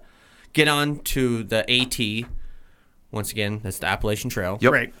get on to the AT. Once again, that's the Appalachian Trail.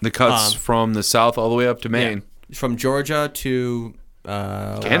 Yep. Right. The cuts from the south all the way up to Maine. Yeah. From Georgia to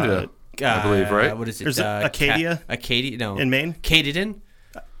Canada, I believe, right? What is it? Is it Acadia? Acadia? No. In Maine? Katydid?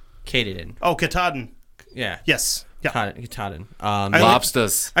 Katydid. Oh, Katahdin. Yeah. Yes. Yeah. Katahdin.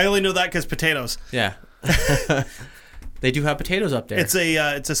 Lobsters. I only know that because potatoes. Yeah. They do have potatoes up there. It's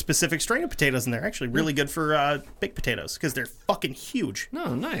a specific strain of potatoes, and they're actually really good for baked potatoes because they're fucking huge.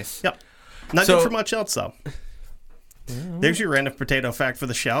 Oh, nice. Yep. Not So- good for much else, though. There's your random potato fact for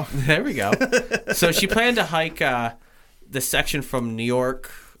the show. There we go. So she planned to hike the section from New York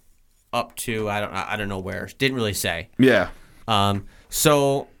up to I don't know where. Didn't really say. Yeah.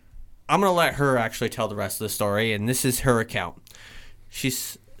 So I'm gonna let her actually tell the rest of the story, and this is her account. She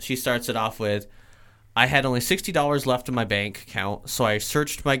starts it off with, "I had only $60 left in my bank account, so I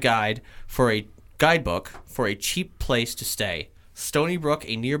searched my guidebook for a cheap place to stay. Stony Brook,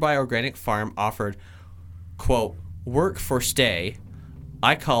 a nearby organic farm, offered, quote, work for stay.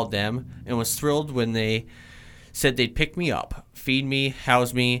 I called them and was thrilled when they said they'd pick me up, feed me,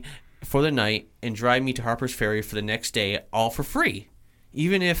 house me for the night, and drive me to Harper's Ferry for the next day, all for free,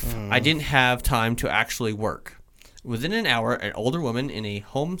 even if I didn't have time to actually work. Within an hour, an older woman in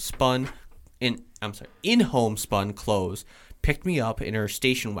homespun clothes picked me up in her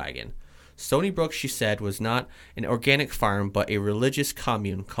station wagon. Stony Brook, she said, was not an organic farm, but a religious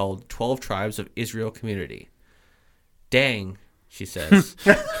commune called 12 Tribes of Israel Community. Dang, she says.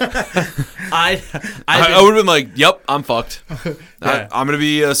 I would have been like, yep, I'm fucked. Yeah. I'm going to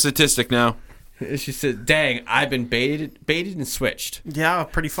be a statistic now. She said, dang, I've been baited and switched. Yeah,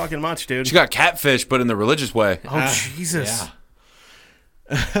 pretty fucking much, dude. She got catfish, but in the religious way. Oh, Jesus.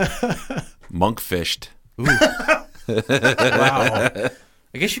 Monkfished. Wow.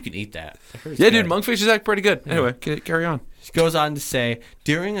 I guess you can eat that. I heard it's Yeah, good. dude, monkfish is act pretty good. Anyway, carry on. She goes on to say,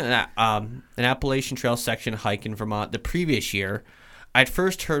 during an Appalachian Trail section hike in Vermont the previous year, I'd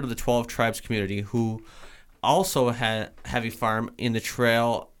first heard of the 12 Tribes community, who also have a farm in the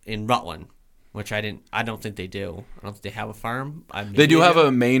trail in Rutland, which I don't think they do. I don't think they have a farm. They do have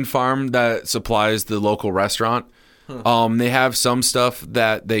a main farm that supplies the local restaurant. They have some stuff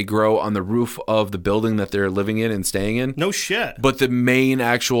that they grow on the roof of the building that they're living in and staying in. No shit. But the main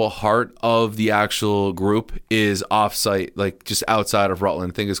actual heart of the actual group is off-site, like just outside of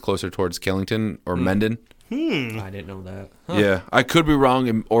Rutland. I think it's closer towards Killington or Mendon. I didn't know that. Huh. Yeah, I could be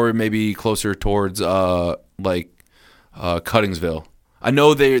wrong, or maybe closer towards like Cuttingsville. I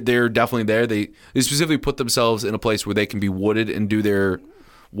know they're definitely there. They specifically put themselves in a place where they can be wooded and do their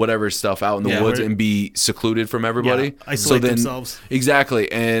whatever stuff out in the woods and be secluded from everybody. Yeah, isolate themselves.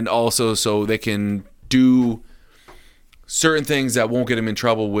 Exactly. And also so they can do certain things that won't get them in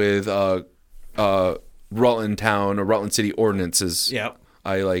trouble with Rutland Town or Rutland City ordinances. Yep.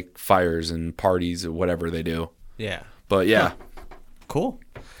 I like fires and parties or whatever they do. Yeah. But yeah. Cool.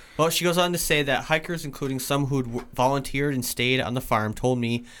 Well, she goes on to say that hikers, including some who'd volunteered and stayed on the farm, told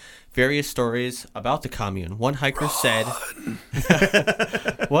me various stories about the commune. One hiker said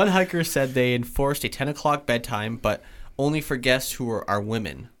they enforced a 10 o'clock bedtime, but only for guests who are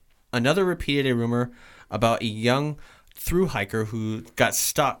women. Another repeated a rumor about a young through hiker who got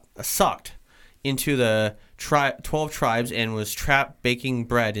sucked into the 12 tribes and was trapped baking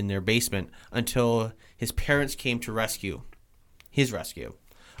bread in their basement until his parents came to his rescue.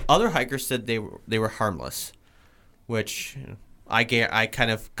 Other hikers said they were harmless, which I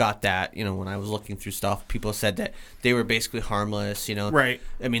kind of got that, when I was looking through stuff. People said that they were basically harmless, Right.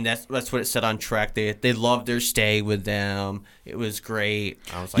 I mean, that's what it said on Trek. They loved their stay with them. It was great.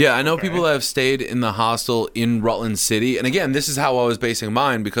 I was like, yeah, I know people that have stayed in the hostel in Rutland City. And again, this is how I was basing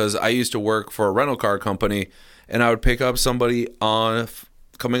mine because I used to work for a rental car company and I would pick up somebody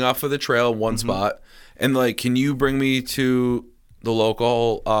coming off of the trail, one spot, and like, can you bring me to the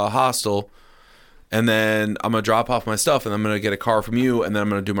local hostel? And then I'm going to drop off my stuff and I'm going to get a car from you and then I'm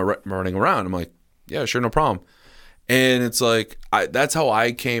going to do my running around. I'm like, yeah, sure, no problem. And it's like, that's how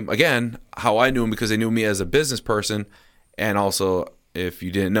I came, again, how I knew him because they knew me as a business person. And also, if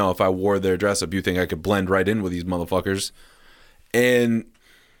you didn't know, if I wore their dress up, you think I could blend right in with these motherfuckers. And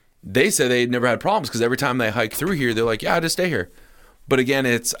they said they never had problems because every time they hike through here, they're like, yeah, I just stay here. But again,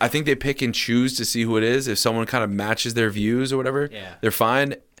 I think they pick and choose to see who it is. If someone kind of matches their views or whatever, they're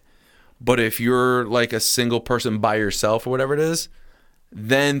fine. But if you're like a single person by yourself or whatever it is,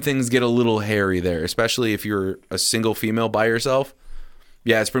 then things get a little hairy there, especially if you're a single female by yourself.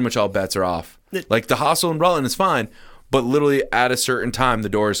 Yeah, it's pretty much all bets are off. Like the hostel in Rutland is fine, but literally at a certain time, the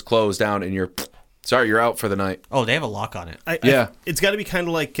doors close down and you're out for the night. Oh, they have a lock on it. It's got to be kind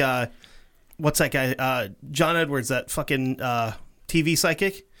of like, what's that guy? John Edwards, that fucking TV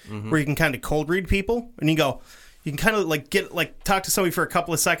psychic, where you can kind of cold read people and you can kind of like talk to somebody for a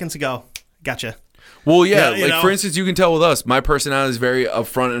couple of seconds and go, gotcha. Well, yeah, for instance, you can tell with us, my personality is very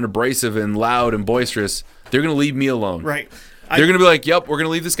upfront and abrasive and loud and boisterous. They're going to leave me alone. Right. They're going to be like, yep, we're going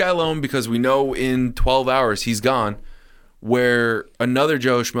to leave this guy alone because we know in 12 hours he's gone. Where another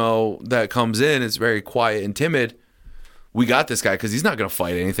Joe Schmo that comes in is very quiet and timid. We got this guy because he's not going to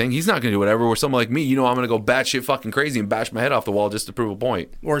fight anything. He's not going to do whatever. Where someone like me, I'm going to go batshit fucking crazy and bash my head off the wall just to prove a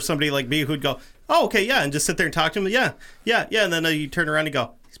point. Or somebody like me who'd go, oh, okay, yeah, and just sit there and talk to him. Yeah. And then you turn around and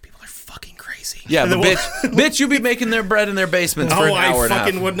go, these people are fucking crazy. Yeah, but bitch, you'd be making their bread in their basements for an hour and a half. I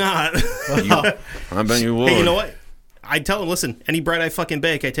fucking would not. I bet you would. Hey, you know what? I'd tell them, listen, any bread I fucking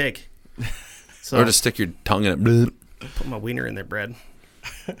bake, I take. So, or just stick your tongue in it. Put my wiener in their bread.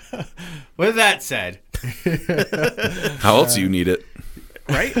 With that said, how else do you need it?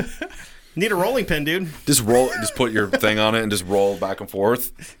 Right? Need a rolling pin, dude. Just put your thing on it and just roll back and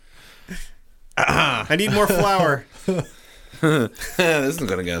forth. I need more flour. This isn't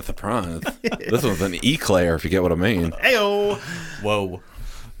gonna get a surprise. This one's an eclair, if you get what I mean. Heyo. Whoa.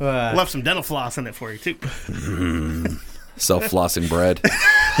 Left some dental floss in it for you too. Self-flossing bread.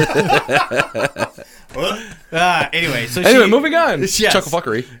 Anyway, moving on. Yes.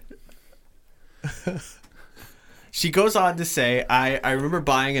 Chucklefuckery. She goes on to say, I remember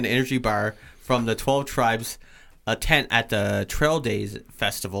buying an energy bar from the 12 Tribes, a tent at the Trail Days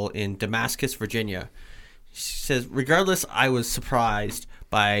Festival in Damascus, Virginia. She says, regardless, I was surprised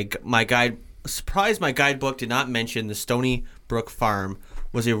my guidebook did not mention the Stony Brook Farm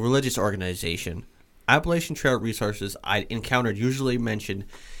was a religious organization. Appalachian Trail resources I encountered usually mention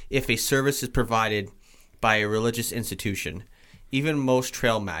if a service is provided by a religious institution. Even most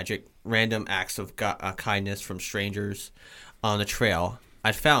trail magic, random acts of kindness from strangers on the trail,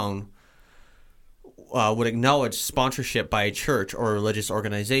 I found would acknowledge sponsorship by a church or a religious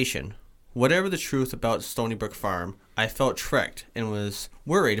organization. Whatever the truth about Stony Brook Farm, I felt tricked and was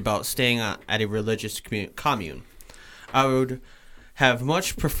worried about staying at a religious commune. I would have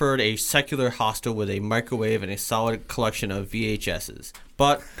much preferred a secular hostel with a microwave and a solid collection of VHSs.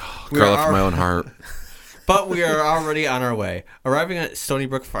 But girl after my own heart. But we are already on our way. Arriving at Stony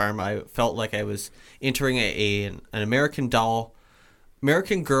Brook Farm, I felt like I was entering an American Girl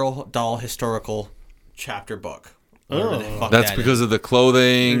doll historical chapter book. That's because of the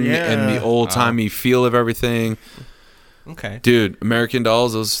clothing and the old-timey feel of everything. Okay. Dude, American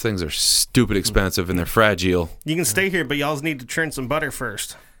Dolls, those things are stupid expensive and they're fragile. You can stay here, but y'all need to churn some butter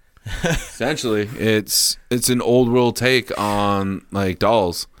first. Essentially, it's an old world take on like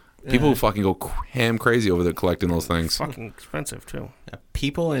dolls. People fucking go ham crazy over there collecting those things. Fucking expensive too.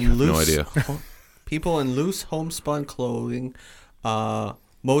 People in loose No idea. people in loose homespun clothing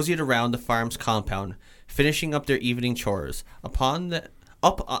moseyed around the farm's compound, finishing up their evening chores. Up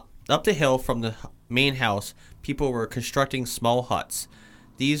the hill from the main house, people were constructing small huts.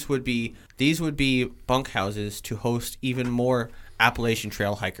 These would be bunkhouses to host even more Appalachian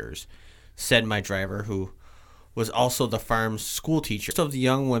Trail hikers, said my driver, who was also the farm's school teacher. Most of the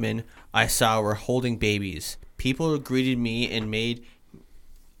young women I saw were holding babies. People greeted me and made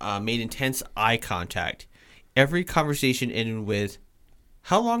intense eye contact. Every conversation ended with,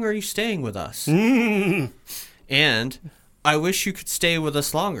 "How long are you staying with us?" And, "I wish you could stay with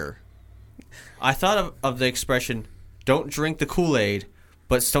us longer." I thought of the expression, "Don't drink the Kool-Aid,"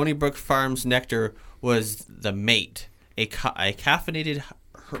 but Stony Brook Farms nectar was the mate, a caffeinated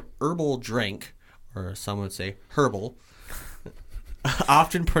herbal drink, or some would say herbal,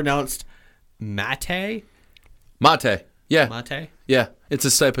 often pronounced mate. Mate. Yeah. Mate? Yeah. It's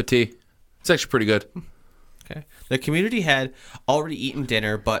a type of tea. It's actually pretty good. Okay. The community had already eaten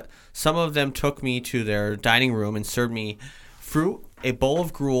dinner, but some of them took me to their dining room and served me fruit, a bowl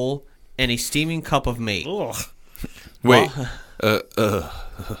of gruel, and a steaming cup of mate. Ugh. Wait.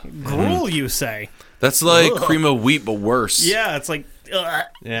 Gruel, you say? That's like cream of wheat, but worse. Yeah, it's like. Ugh.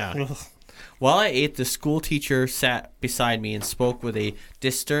 Yeah. While I ate, the school teacher sat beside me and spoke with a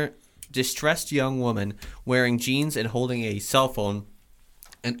distressed young woman wearing jeans and holding a cell phone.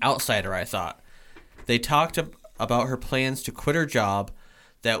 An outsider, I thought. They talked about her plans to quit her job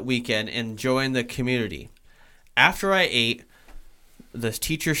that weekend and join the community. After I ate, the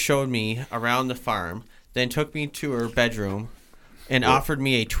teacher showed me around the farm, then took me to her bedroom and offered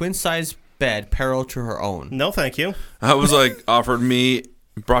me a twin-size bed parallel to her own. No, thank you. I was like, brought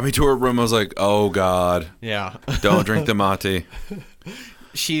me to her room. I was like, oh, God. Yeah. Don't drink the mate.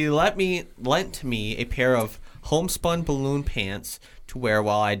 She lent me a pair of homespun balloon pants to wear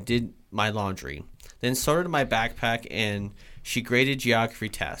while I did my laundry. Then sorted my backpack, and she graded geography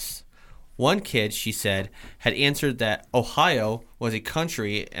tests. One kid, she said, had answered that Ohio was a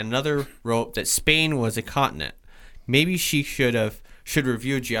country, and another wrote that Spain was a continent. Maybe she should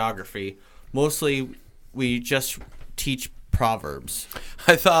review geography. Mostly, we just teach proverbs.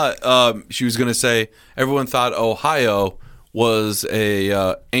 I thought she was going to say everyone thought Ohio was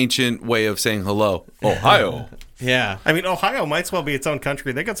a ancient way of saying hello. Ohio. Yeah. I mean, Ohio might as well be its own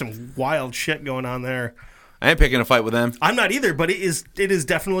country. They got some wild shit going on there. I ain't picking a fight with them. I'm not either, but it is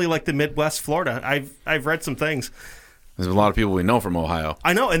definitely like the Midwest Florida. I've read some things. There's a lot of people we know from Ohio.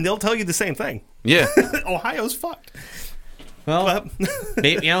 I know, and they'll tell you the same thing. Yeah. Ohio's fucked. Well,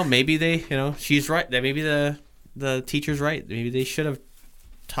 maybe they, she's right. That maybe the teacher's right. Maybe they should have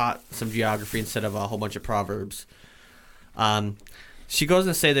taught some geography instead of a whole bunch of proverbs. She goes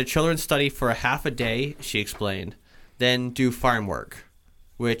and say their children study for a half a day, she explained, then do farm work,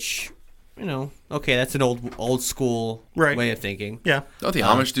 which, okay, that's an old school way of thinking. Yeah. Don't the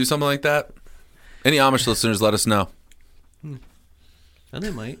Amish do something like that? Any Amish listeners, let us know. And they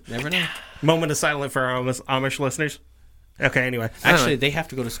might. Never know. Moment of silence for our Amish listeners. Okay, anyway. Actually, they have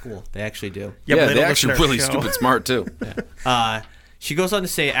to go to school. They actually do. Yeah, but they're actually really show. stupid smart, too. She goes on to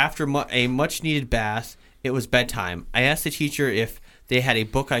say, after a much-needed bath, it was bedtime. I asked the teacher if they had a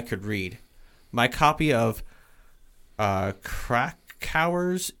book I could read. My copy of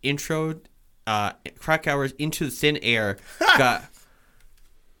Krakauer's Krakauer's Into the Thin Air got...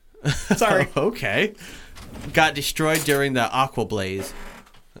 Sorry. Okay. Got destroyed during the Aqua Blaze.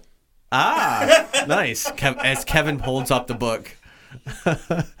 Nice. As Kevin holds up the book.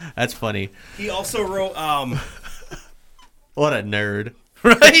 That's funny. He also wrote... What a nerd.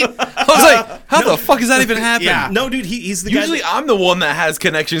 Right? I was like, how the fuck does that even happen? Yeah. No, dude, he's the guy... Usually I'm the one that has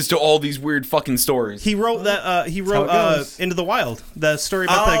connections to all these weird fucking stories. He wrote that. He wrote Into the Wild, the story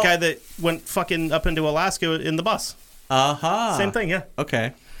about the guy that went fucking up into Alaska in the bus. Same thing, yeah.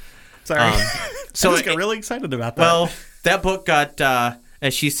 Okay. Sorry. So I just got really excited about that. Well, that book got,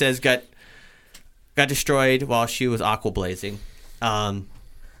 as she says, got destroyed while she was aqua blazing. The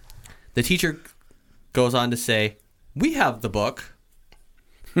teacher goes on to say, "We have the book."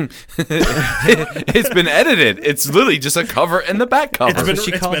 It's been edited. It's literally just a cover and the back cover. It's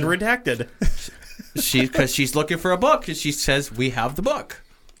been redacted. Because she's looking for a book, and she says, "We have the book."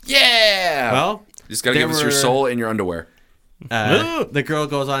 Yeah. Well, you just gotta give us your soul and your underwear. The girl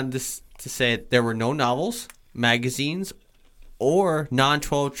goes on to say there were no novels, magazines, or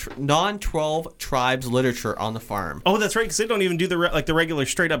non-12 tribes literature on the farm. Oh, that's right, because they don't even do the regular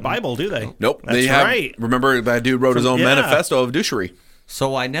straight-up Bible, do they? Nope. That's they have, right. Remember that dude wrote his own manifesto of douchery.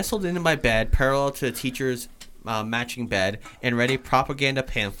 So I nestled into my bed parallel to the teacher's matching bed and read a propaganda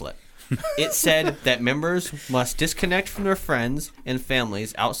pamphlet. It said that members must disconnect from their friends and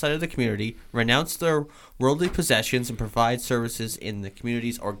families outside of the community, renounce their worldly possessions, and provide services in the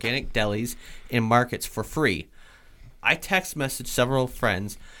community's organic delis and markets for free. I text messaged several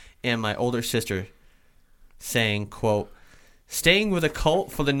friends and my older sister saying, quote, "Staying with a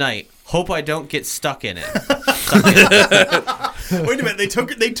cult for the night. Hope I don't get stuck in it." Wait a minute,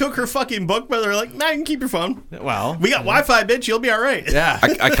 they took her fucking book, but they're like, nah, you can keep your phone. Well, We got Wi-Fi, bitch. You'll be all right. yeah.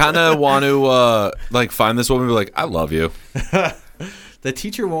 I kind of want to find this woman and be like, I love you. The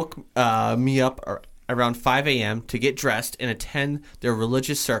teacher woke me up around 5 a.m. to get dressed and attend their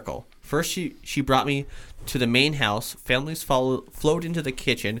religious circle. First, she brought me to the main house. Families flowed into the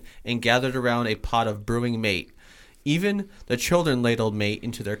kitchen and gathered around a pot of brewing mate. Even the children ladled mate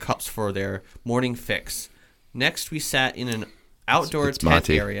into their cups for their morning fix. Next, we sat in an outdoor It's tent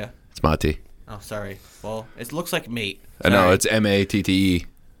Mati. area. It's Mati. Oh, sorry. Well, it looks like mate. I know, Sorry. it's Matte.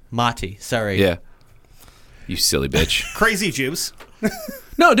 Mati. Sorry. Yeah. You silly bitch. Crazy juice.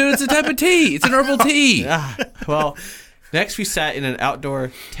 No, dude, it's a type of tea. It's an herbal tea. Well, next we sat in an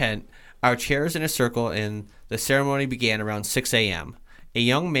outdoor tent, our chairs in a circle, and the ceremony began around 6 a.m. A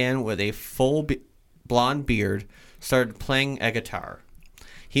young man with a full blonde beard started playing a guitar.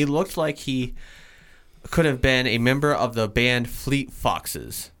 He looked like he could have been a member of the band Fleet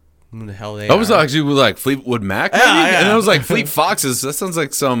Foxes. Who the hell they I was are. actually like Fleetwood Mac, maybe? Yeah, yeah. And I was like, Fleet Foxes. That sounds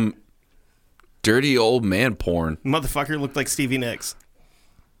like some dirty old man porn. Motherfucker looked like Stevie Nicks.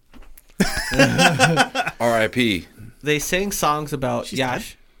 R.I.P. They sang songs about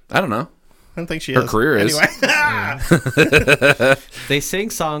Yash. I don't know. I don't think she Her is. career is. Anyway. They sang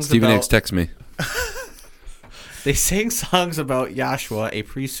songs Stevie about Nicks, text me. They sang songs about Yahshua, a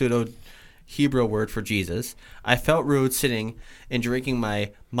pre-pseudo Hebrew word for Jesus. I felt rude sitting and drinking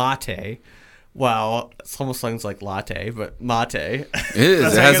my mate. Wow, it almost sounds like latte, but mate. It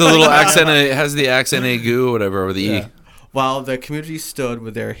is. It has a little accent. It has the accent aigu or whatever over the E. While the community stood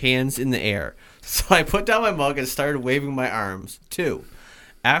with their hands in the air. So I put down my mug and started waving my arms. 2.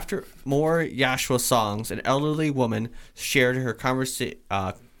 After more Yahshua songs, an elderly woman shared her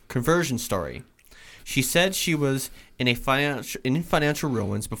conversion story. She said she was in financial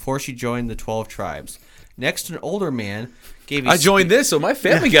ruins before she joined the 12 tribes. Next, an older man gave I joined this, so my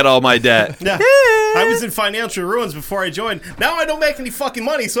family got all my debt. Yeah. I was in financial ruins before I joined. Now I don't make any fucking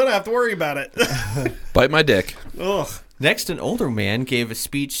money, so I don't have to worry about it. Bite my dick. Ugh. Next, an older man gave a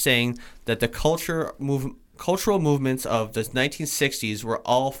speech saying that the cultural movements of the 1960s were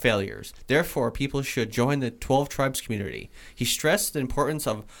all failures. Therefore, people should join the 12 tribes community. He stressed the importance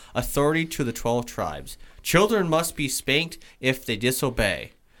of authority to the 12 tribes. Children must be spanked if they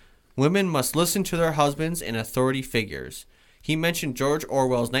disobey. Women must listen to their husbands and authority figures. He mentioned George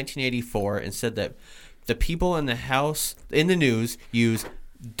Orwell's 1984 and said that the people in the news use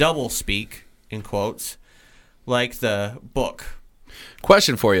double speak, in quotes, like the book.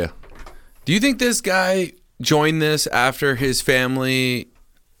 Question for you. Do you think this guy joined this after his family,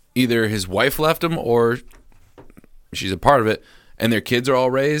 either his wife left him or she's a part of it, and their kids are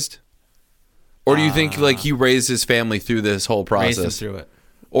all raised? Or do you think like he raised his family through this whole Raised them process? through it.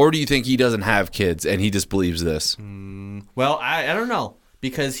 Or do you think he doesn't have kids and he just believes this? Well, I don't know,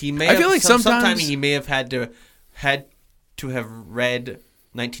 because he may. I feel like sometime sometimes- he may have had to have read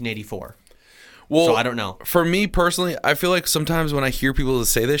 1984. Well, So I don't know. For me personally, I feel like sometimes when I hear people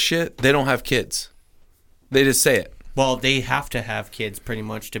say this shit, they don't have kids. They just say it. Well, they have to have kids pretty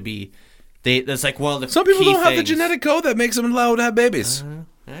much to be. That's like one of the. Some people key don't have the things. genetic code that makes them allowed to have babies. I know.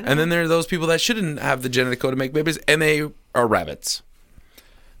 And then there are those people that shouldn't have the genetic code to make babies, and they are rabbits.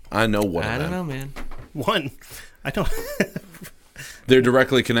 I know one I of don't them. know, man. One. I don't. They're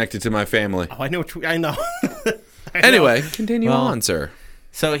directly connected to my family. I know. I know. Anyway, continue Well, on, sir.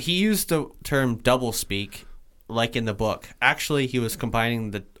 So he used the term double speak, like in the book. Actually, he was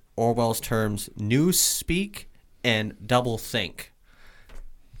combining the Orwell's terms news speak and double think.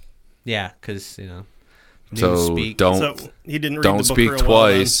 Yeah, because news So speak. don't So he didn't read don't the book speak real well,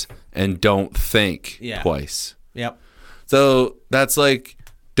 then. twice and don't think Yeah. twice. Yep. So that's like,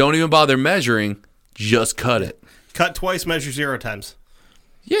 don't even bother measuring, just cut it. Cut twice, measure 0 times.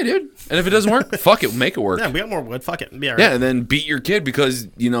 Yeah, dude. And if it doesn't work, fuck it, make it work. Yeah, we got more wood. Fuck it. Be all right. Yeah, and then beat your kid because,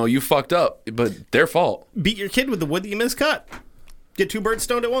 you fucked up, but their fault. Beat your kid with the wood that you miscut. Get 2 birds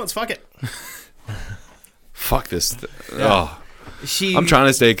stoned at once. Fuck it. Fuck this. Oh. I'm trying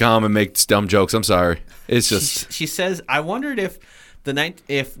to stay calm and make dumb jokes. I'm sorry. It's just. She says, I wondered if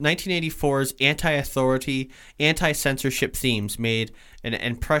 1984's anti-authority, anti-censorship themes made an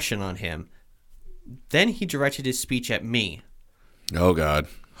impression on him. Then he directed his speech at me. Oh, God.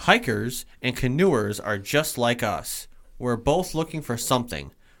 Hikers and canoers are just like us. We're both looking for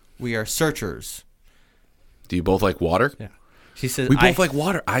something. We are searchers. Do you both like water? Yeah. She says, We both like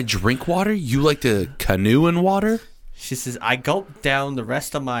water. I drink water. You like to canoe in water? She says, I gulped down the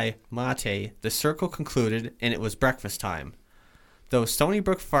rest of my mate. The circle concluded, and it was breakfast time. Though Stony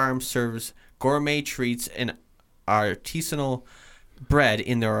Brook Farm serves gourmet treats and artisanal bread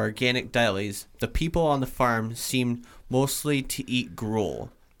in their organic delis, the people on the farm seemed mostly to eat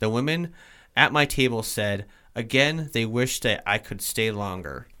gruel. The women at my table said, again, they wished that I could stay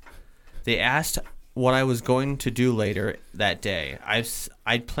longer. They asked what I was going to do later that day.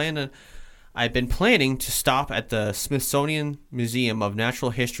 I'd been planning to stop at the Smithsonian Museum of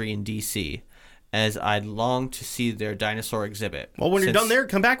Natural History in D.C., as I'd longed to see their dinosaur exhibit. Well, when you're done there,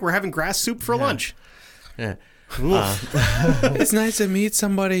 come back. We're having grass soup for lunch. Yeah. It's nice to meet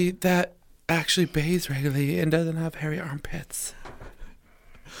somebody that actually bathes regularly and doesn't have hairy armpits.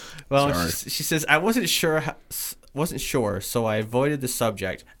 Well, she says, I wasn't sure, so I avoided the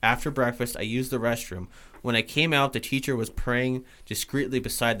subject. After breakfast, I used the restroom. When I came out, the teacher was praying discreetly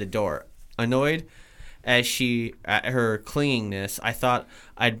beside the door. Annoyed at her clinginess, I thought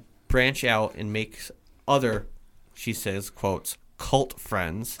I'd branch out and make other, she says, quotes, cult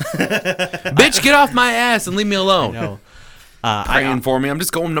friends. Bitch, get off my ass and leave me alone. No. Praying for me. I'm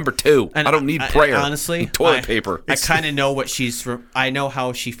just going number 2. I don't need prayer. Honestly, toilet paper. I kind of know what I know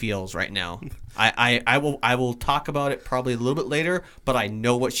how she feels right now. I will talk about it probably a little bit later, but I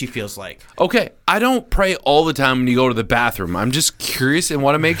know what she feels like. Okay, I don't pray all the time when you go to the bathroom. I'm just curious and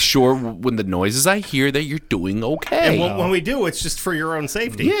want to make sure when the noises I hear that you're doing okay. And when we do, it's just for your own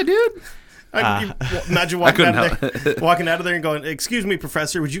safety. Yeah, dude. Imagine walking out of there and going, excuse me,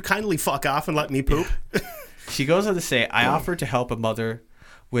 professor, would you kindly fuck off and let me poop? She goes on to say, I offered to help a mother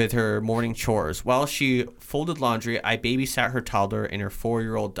with her morning chores. While she folded laundry, I babysat her toddler and her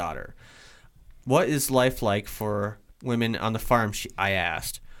 4-year-old daughter. What is life like for women on the farm? I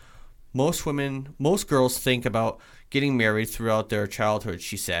asked. Most girls think about getting married throughout their childhood,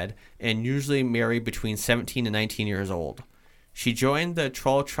 she said, and usually marry between 17 and 19 years old. She joined the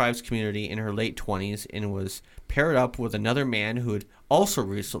Troll Tribes community in her late 20s and was paired up with another man who had also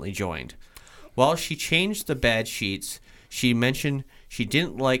recently joined. While she changed the bed sheets, she mentioned she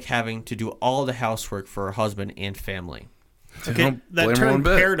didn't like having to do all the housework for her husband and family. Okay, that term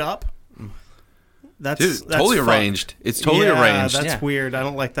paired up. That's totally fucked. Arranged. It's totally arranged. That's weird. I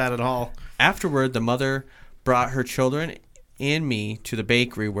don't like that at all. Afterward, the mother brought her children and me to the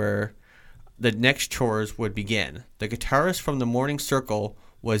bakery where the next chores would begin. The guitarist from the Morning Circle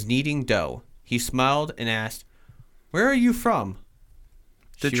was kneading dough. He smiled and asked, "Where are you from?"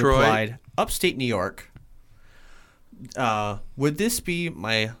 Detroit. She replied, "Upstate New York." Would this be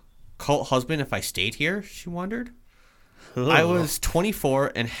my cult husband if I stayed here? She wondered. Ugh. I was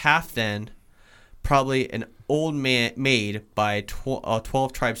 24 and half then, probably an old maid by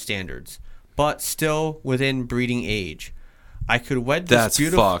 12 tribe standards, but still within breeding age. I could wed this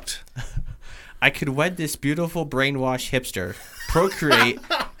fucked. I could wed this beautiful brainwashed hipster, procreate,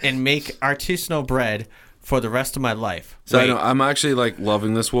 and make artisanal bread for the rest of my life. So I know, I'm actually like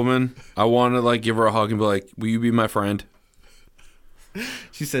loving this woman. I want to like give her a hug and be like, "Will you be my friend?"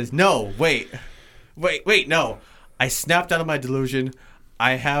 She says, "No, wait, no." I snapped out of my delusion.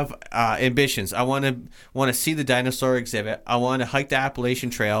 I have ambitions. I want to see the dinosaur exhibit. I want to hike the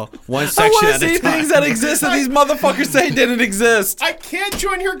Appalachian Trail one section at a time. I want to see things that exist that these motherfuckers say didn't exist. I can't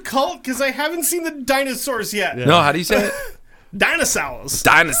join your cult because I haven't seen the dinosaurs yet. Yeah. No, how do you say it? Dinosaurs.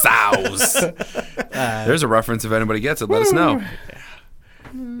 Dinosaurs. There's a reference. If anybody gets it, let us know.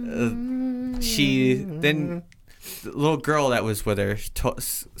 The little girl that was with her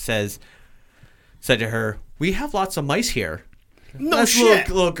said to her, "We have lots of mice here." No That's shit.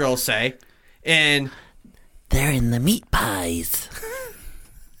 Little girls say, and they're in the meat pies.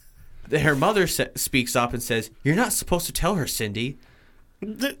 Her mother speaks up and says, "You're not supposed to tell her, Cindy."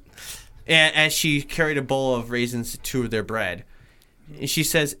 And as she carried a bowl of raisins to their bread, and she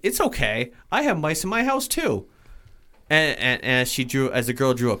says, "It's okay. I have mice in my house too." And as the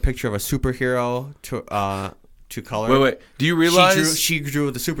girl drew a picture of a superhero to color. Wait. Do you realize she drew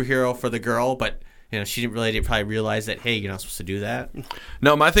the superhero for the girl, but she didn't really probably realize that, hey, you're not supposed to do that.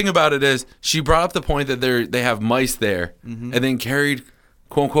 No, my thing about it is she brought up the point that they have mice there, and then carried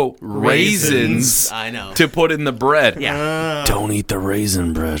quote unquote raisins I know. to put in the bread. Yeah. Don't eat the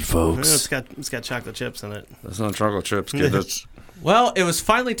raisin bread, folks. It's got chocolate chips in it. That's not chocolate chips, kid. That's Well, it was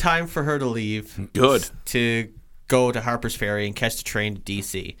finally time for her to leave. Good. To go to Harper's Ferry and catch the train to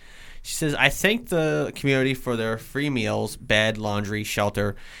D.C. She says, I thank the community for their free meals, bed, laundry,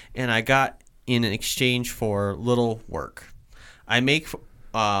 shelter, and I got in exchange for little work. A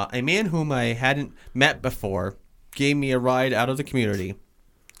man whom I hadn't met before gave me a ride out of the community.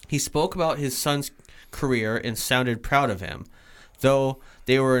 He spoke about his son's career and sounded proud of him, though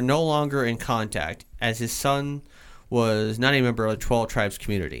they were no longer in contact, as his son was not a member of the 12 Tribes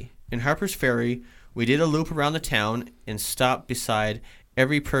community. In Harper's Ferry, we did a loop around the town and stopped beside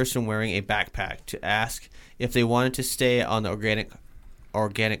every person wearing a backpack to ask if they wanted to stay on the organic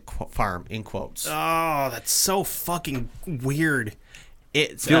farm, in quotes. Oh, that's so fucking weird.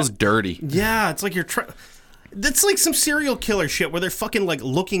 It Feels dirty. Yeah, it's like you're trying. That's like some serial killer shit where they're fucking like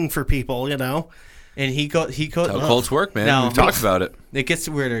looking for people, you know? And he goes. How cults work, man. Now, We've talked about it. It gets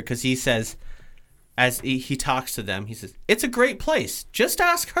weirder because he says, as he talks to them, he says, "It's a great place. Just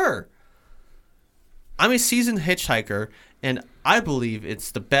ask her. I'm a seasoned hitchhiker, and I believe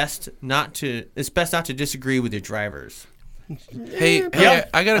it's best not to disagree with your drivers." Hey,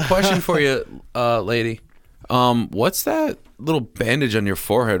 I got a question for you, lady. What's that little bandage on your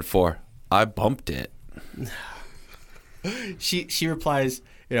forehead for? I bumped it. She replies,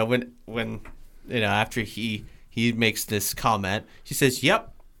 when after he makes this comment, she says,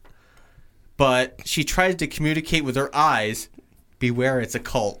 "Yep," but she tries to communicate with her eyes. Beware, it's a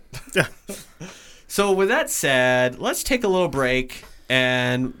cult. So with that said, let's take a little break,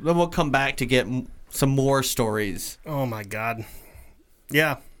 and then we'll come back to get some more stories. Oh my god.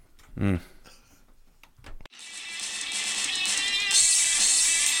 Yeah.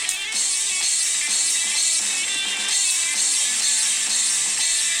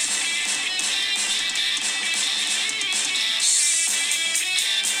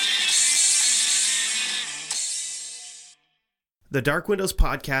 The Dark Windows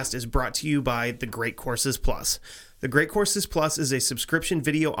podcast is brought to you by The Great Courses Plus. The Great Courses Plus is a subscription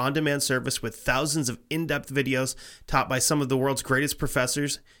video on-demand service with thousands of in-depth videos taught by some of the world's greatest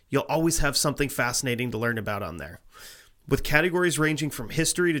professors. You'll always have something fascinating to learn about on there. With categories ranging from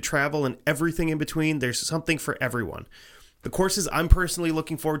history to travel and everything in between, there's something for everyone. The courses I'm personally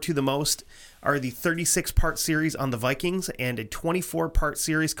looking forward to the most are the 36-part series on the Vikings and a 24-part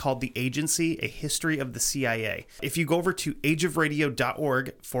series called The Agency, A History of the CIA. If you go over to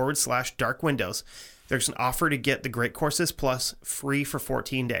ageofradio.org/Dark Windows, there's an offer to get the Great Courses Plus free for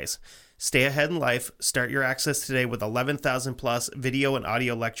 14 days. Stay ahead in life. Start your access today with 11,000 plus video and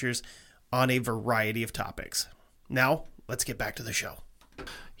audio lectures on a variety of topics. Now, let's get back to the show.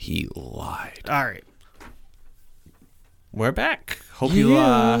 He lied. All right. We're back. Hope you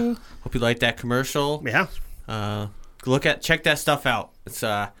like that commercial. Yeah. Check that stuff out. It's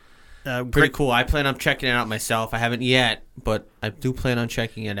pretty cool. I plan on checking it out myself. I haven't yet, but I do plan on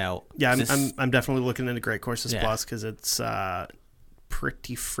checking it out. Yeah, I'm definitely looking into Great Courses Yeah. Plus because it's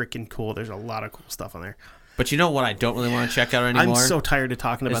pretty freaking cool. There's a lot of cool stuff on there. But you know what I don't really want to check out anymore? I'm so tired of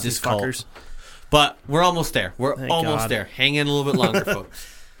talking about these fuckers. But we're almost there. Thank almost God. there. Hang in a little bit longer,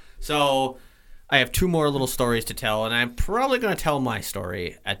 folks. So I have two more little stories to tell, and I'm probably going to tell my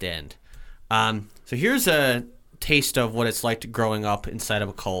story at the end. So here's a taste of what it's like growing up inside of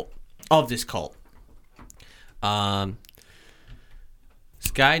a cult, of this cult. This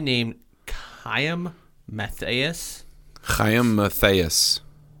guy named Chaim Matthias. Chaim Matthias.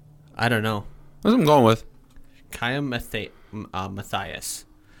 I don't know. That's what I'm going with. Chaim Matthias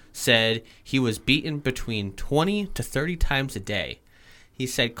said he was beaten between 20 to 30 times a day. He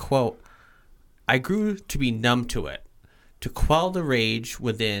said, quote, "I grew to be numb to it, to quell the rage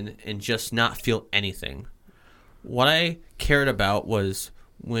within and just not feel anything. What I cared about was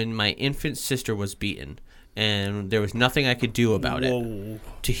when my infant sister was beaten, and there was nothing I could do about it.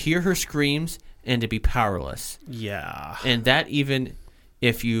 To hear her screams and to be powerless. Yeah. And that even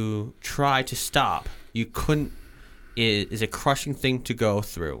if you try to stop, you couldn't, is a crushing thing to go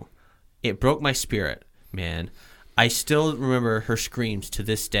through. It broke my spirit, man. I still remember her screams to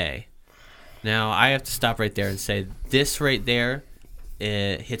this day." Now, I have to stop right there and say this right there,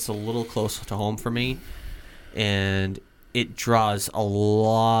 it hits a little close to home for me, and it draws a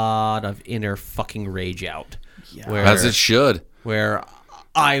lot of inner fucking rage out. Yeah. As it should. Where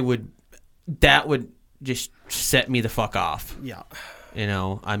that would just set me the fuck off. Yeah. You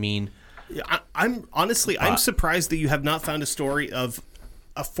know, I mean... I'm honestly, I'm surprised that you have not found a story of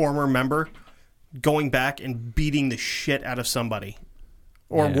a former member going back and beating the shit out of somebody.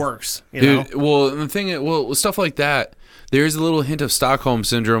 Or worse, you know? Dude, well, the thing is, stuff like that, there's a little hint of Stockholm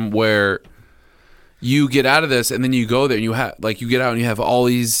Syndrome where you get out of this and then you go there and you get out and you have all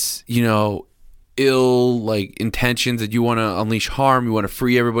these, ill like intentions that you want to unleash harm, you want to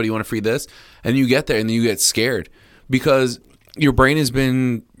free everybody, you want to free this, and you get there and then you get scared because your brain has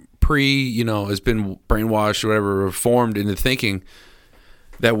been has been brainwashed or whatever, formed into thinking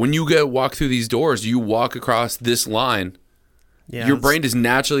that when you walk through these doors, you walk across this line. Yeah, your brain just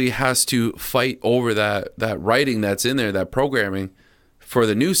naturally has to fight over that writing that's in there, that programming for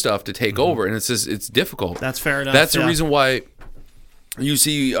the new stuff to take over, and it's difficult. That's fair enough. That's the reason why you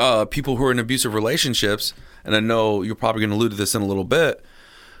see people who are in abusive relationships, and I know you're probably going to allude to this in a little bit,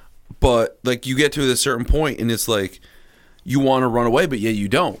 but like you get to a certain point and it's like you want to run away, but yet you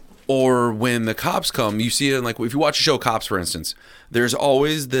don't. Or when the cops come, you see it in, like, if you watch the show Cops, for instance, there's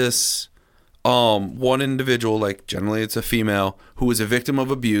always this one individual, like generally it's a female, who is a victim of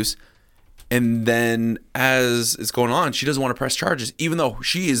abuse. And then as it's going on, she doesn't want to press charges, even though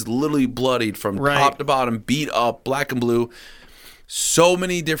she is literally bloodied from top to bottom, beat up, black and blue. So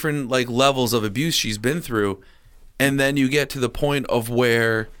many different like levels of abuse she's been through. And then you get to the point of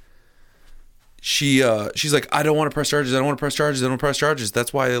where she's like, I don't want to press charges. I don't want to press charges. I don't want to press charges.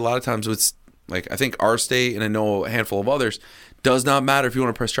 That's why a lot of times it's like, I think our state, and I know a handful of others, does not matter if you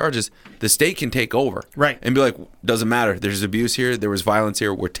want to press charges. The state can take over. Right. And be like, doesn't matter. There's abuse here. There was violence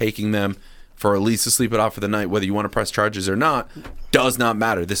here. We're taking them for at least to sleep it off for the night. Whether you want to press charges or not does not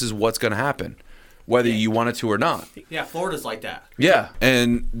matter. This is what's going to happen, whether you want it to or not. Yeah, Florida's like that. Yeah.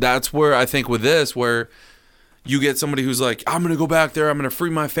 And that's where I think with this, where you get somebody who's like, I'm going to go back there. I'm going to free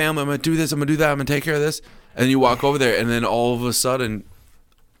my family. I'm going to do this. I'm going to do that. I'm going to take care of this. And you walk over there, and then all of a sudden,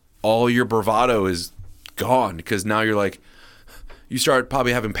 all your bravado is gone because now you're like, you start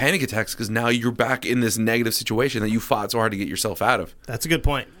probably having panic attacks because now you're back in this negative situation that you fought so hard to get yourself out of. That's a good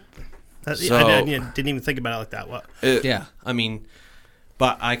point. I didn't even think about it like that. What? Yeah, I mean,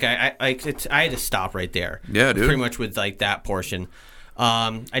 but like I had to stop right there. Yeah, dude. Pretty much with like that portion.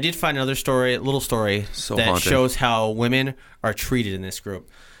 I did find another story, little story that haunting. shows how women are treated in this group.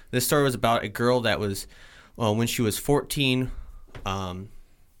 This story was about a girl that was, when she was 14,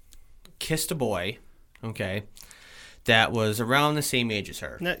 kissed a boy, okay, that was around the same age as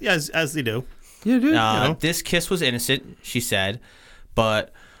her. Yeah, as they do. Yeah, dude. This kiss was innocent, she said,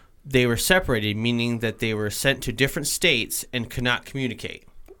 but they were separated, meaning that they were sent to different states and could not communicate.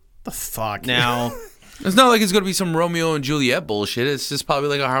 The fuck? Now, It's not like it's going to be some Romeo and Juliet bullshit. It's just probably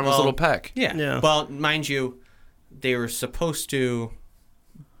like a harmless little peck. yeah. Well, mind you, they were supposed to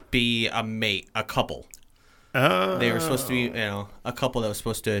be a couple. They were supposed to be, a couple that was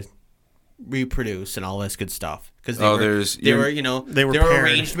supposed to reproduce and all this good stuff because they were paired.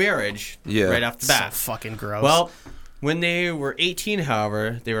 arranged marriage right off the bat. So fucking gross. Well, when they were 18,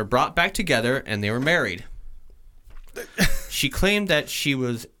 however, they were brought back together and they were married. She claimed that she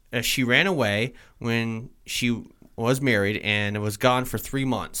ran away when she was married and was gone for 3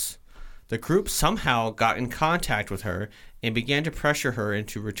 months. The group somehow got in contact with her and began to pressure her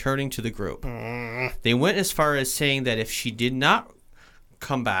into returning to the group. They went as far as saying that if she did not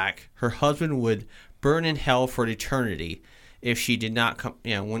come back, her husband would burn in hell for eternity if she did not come.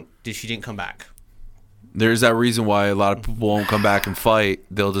 She didn't come back. There's that reason why a lot of people won't come back and fight.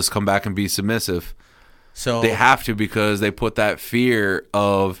 They'll just come back and be submissive. So they have to because they put that fear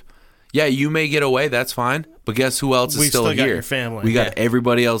of, yeah, you may get away, that's fine, but guess who else is still still here? got your family. We got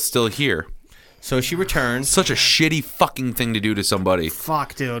everybody else still here. So she returns. Such a shitty fucking thing to do to somebody.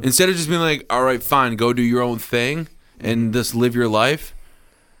 Fuck, dude. Instead of just being like, all right, fine, go do your own thing and just live your life.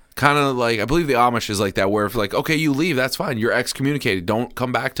 Kind of like, I believe the Amish is like that, where if like, okay, you leave, that's fine. You're excommunicated. Don't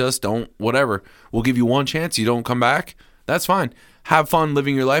come back to us. Don't, whatever. We'll give you one chance. You don't come back. That's fine. Have fun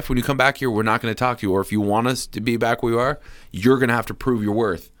living your life. When you come back here, we're not going to talk to you. Or if you want us to be back where you are, you're going to have to prove your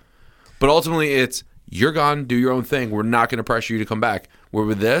worth. But ultimately, it's, you're gone, do your own thing. We're not going to pressure you to come back. Where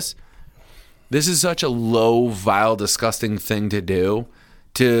with this is such a low, vile, disgusting thing to do.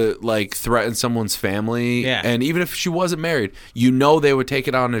 To like threaten someone's family, and even if she wasn't married, they would take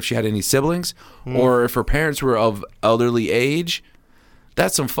it on if she had any siblings, or if her parents were of elderly age.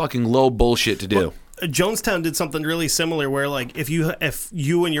 That's some fucking low bullshit to do. Well, Jonestown did something really similar, where like if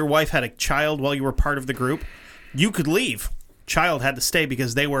you and your wife had a child while you were part of the group, you could leave. Child had to stay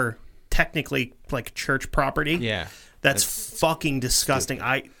because they were technically like church property. Yeah, that's fucking disgusting.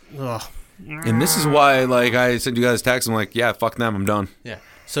 And this is why, like, I sent you guys text. I'm like, yeah, fuck them. I'm done. Yeah.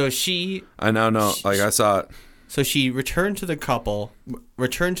 So I now know. Like, I saw it. So she returned to the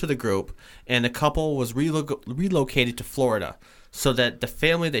group, and the couple was relocated to Florida so that the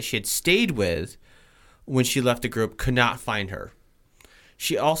family that she had stayed with when she left the group could not find her.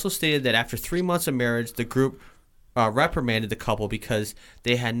 She also stated that after 3 months of marriage, the group reprimanded the couple because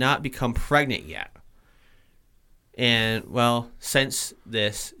they had not become pregnant yet. And, well, since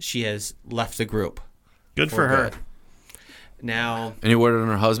this, she has left the group. Good for her. Good. Now... Any word on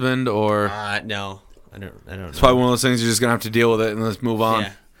her husband, or... no. I don't know. It's probably one of those things you're just going to have to deal with it and let's move on.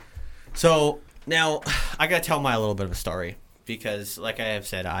 Yeah. So, now, I got to tell my little bit of a story. Because, like I have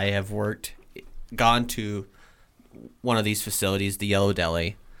said, I have gone to one of these facilities, the Yellow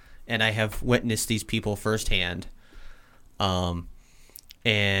Deli, and I have witnessed these people firsthand. And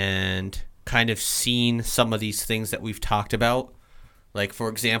kind of seen some of these things that we've talked about. Like, for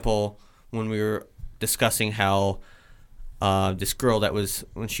example, when we were discussing how this girl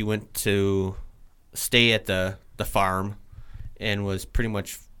when she went to stay at the farm and was pretty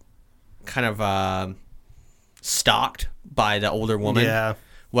much kind of stalked by the older woman. Yeah.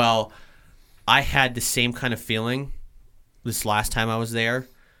 Well, I had the same kind of feeling this last time I was there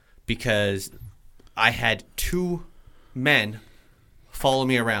because I had 2 men follow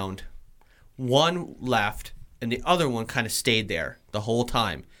me around. One left, and the other one kind of stayed there the whole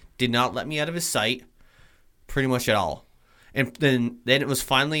time. Did not let me out of his sight, pretty much at all. And then it was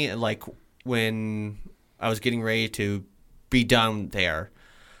finally like when I was getting ready to be done there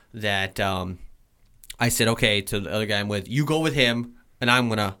that I said, okay, to the other guy I'm with, you go with him, and I'm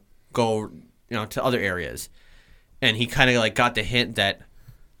gonna go, to other areas. And he kind of like got the hint that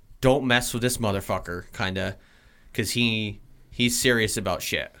don't mess with this motherfucker, kind of, because he's serious about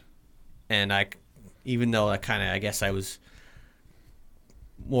shit. And even though I guess I was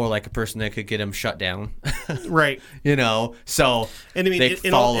more like a person that could get him shut down. Right. So. And I mean,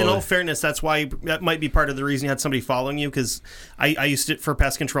 in all fairness, that might be part of the reason you had somebody following you, because I used to, for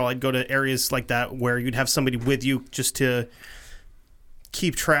pest control, I'd go to areas like that where you'd have somebody with you just to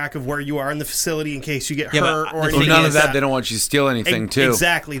keep track of where you are in the facility in case you get hurt or anything. None of that. They don't want you to steal anything, too.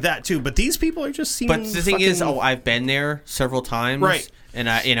 Exactly, that, too. But these people are just seeming But the thing is, I've been there several times. Right. And,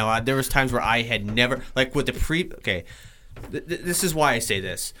 there was times where I had never, like with the okay, this is why I say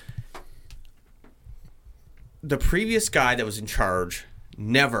this. The previous guy that was in charge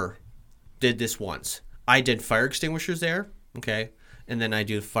never did this once. I did fire extinguishers there, okay, and then I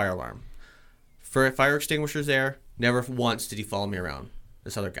do the fire alarm. For fire extinguishers there, never once did he follow me around.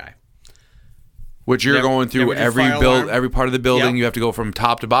 This other guy. Which you're going through every part of the building. Yep. You have to go from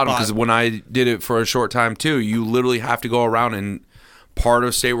top to bottom, because when I did it for a short time too, you literally have to go around, and part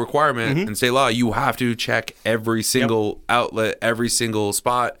of state requirement and state law, you have to check every single outlet, every single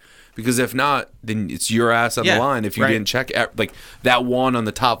spot, because if not, then it's your ass on the line if you didn't check like that one on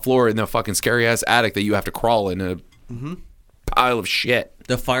the top floor in the fucking scary ass attic that you have to crawl in a pile of shit.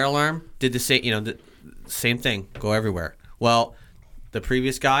 The fire alarm did the same, the same thing, go everywhere. Well, the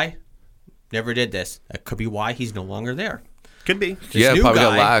previous guy never did this. That could be why he's no longer there. Could be. Probably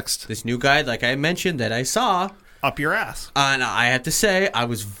got laxed. This new guy, like I mentioned, that I saw. Up your ass. And I have to say, I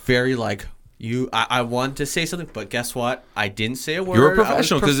was very like, I wanted to say something, but guess what? I didn't say a word. You're a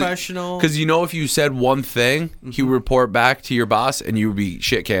professional. Because if you said one thing, he would report back to your boss and you would be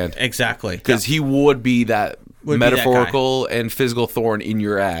shit canned. Exactly. Because he would be that metaphorical and physical thorn in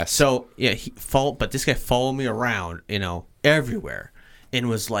your ass. So, yeah, but this guy followed me around, everywhere, and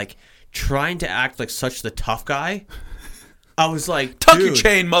was like trying to act like such the tough guy. I was like, tuck your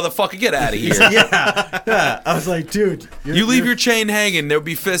chain, motherfucker, get out of here. yeah. I was like, dude. You leave your chain hanging, there'll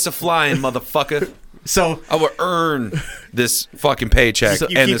be fists a-flying, motherfucker. So I will earn this fucking paycheck you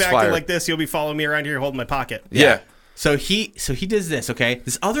and keep this acting fire. like this, you'll be following me around here holding my pocket. Yeah. So he does this, okay?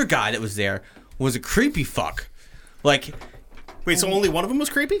 This other guy that was there was a creepy fuck. Like, wait, so only one of them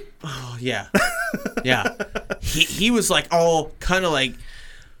was creepy? Oh, yeah. Yeah. He was like, kind of like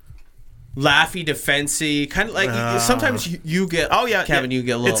laughy, defensy, kind of like sometimes you get. Oh yeah, Kevin, you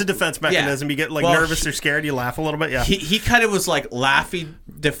get a little. It's a defense mechanism. You get like nervous or scared. You laugh a little bit. Yeah. He kind of was like laughy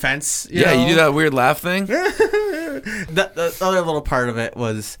defense. You do that weird laugh thing. The other little part of it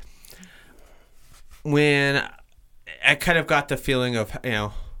was when I kind of got the feeling of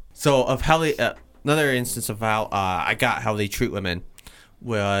of how they another instance of how I got how they treat women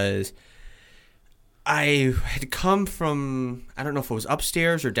was. I had come from, I don't know if it was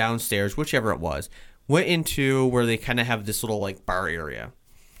upstairs or downstairs, whichever it was, went into where they kind of have this little like bar area.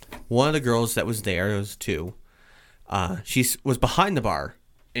 One of the girls that was there was 2. She was behind the bar,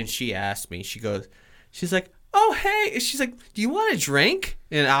 and she asked me, she's like, oh, hey, she's like, do you want a drink?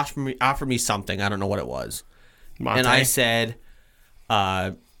 And offer me something. I don't know what it was. Monte. And I said,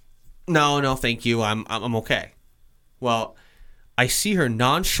 no, thank you. I'm okay. Well, I see her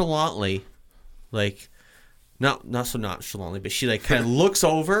nonchalantly, like, not so nonchalantly, but she like kind of looks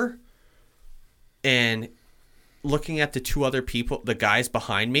over and looking at the 2 other people, the guys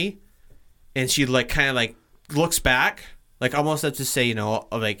behind me, and she like kind of like looks back like almost as to say, you know,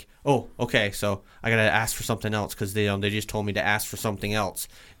 like, oh, okay, so I gotta ask for something else because they just told me to ask for something else.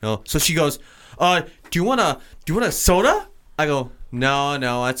 You know, so she goes, do you want a soda? I go, no,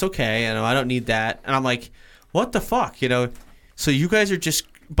 that's okay. You know, I don't need that. And I'm like, what the fuck, you know? So you guys are just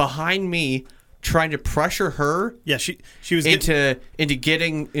behind me trying to pressure her. Yeah, she was into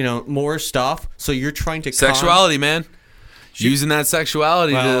getting, you know, more stuff. So you're trying to Sexuality, man. Using that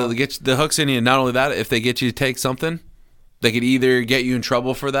sexuality to get the hooks in you. And not only that, if they get you to take something, they could either get you in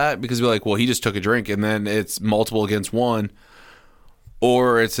trouble for that because they're like, well, he just took a drink, and then it's multiple against one,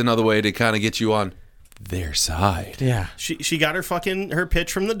 or it's another way to kind of get you on their side. Yeah. She got her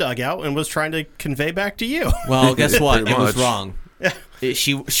pitch from the dugout and was trying to convey back to you. Well, guess what? Pretty It was much. wrong.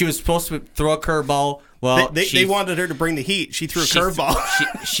 She was supposed to throw a curveball. Well, they wanted her to bring the heat. She threw a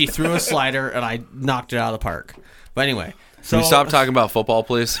curveball. She threw a slider, and I knocked it out of the park. But anyway, so Can we stop talking about football,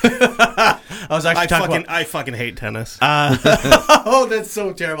 please? I was actually talking about. I fucking hate tennis. Oh, that's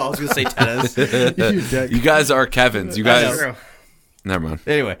so terrible. I was going to say tennis. You guys are Kevins. You guys. True. Never mind.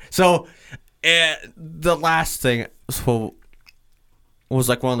 Anyway, so the last thing was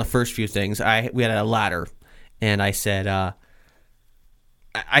like one of the first few things. We had a ladder, and I said,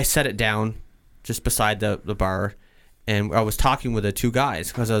 I set it down just beside the bar, and I was talking with the two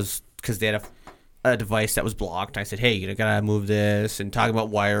guys because they had a device that was blocked. I said, hey, you gotta move this, and talking about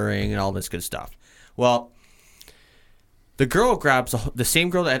wiring and all this good stuff. Well, the girl grabs the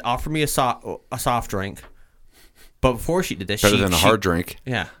same girl that had offered me a soft drink, but before she did this, Better than a hard drink.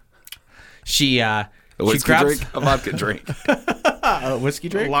 Yeah. She A whiskey grabs drink, a vodka drink. a whiskey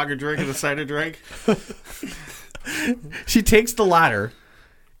A drink. lager drink and a cider drink. She takes the ladder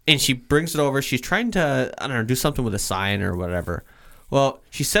and she brings it over. She's trying to, I don't know, do something with a sign or whatever. Well,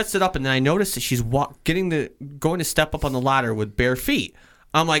 she sets it up, and then I notice that she's going to step up on the ladder with bare feet.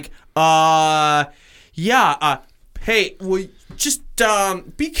 I'm like, hey, will you just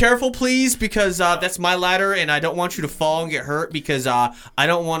be careful, please, because that's my ladder, and I don't want you to fall and get hurt because I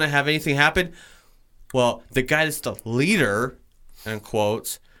don't want to have anything happen. Well, the guy that's the leader, in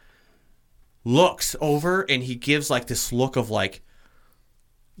quotes, looks over, and he gives like this look of like,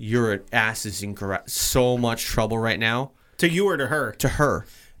 your ass is in so much trouble right now. To you or to her? To her.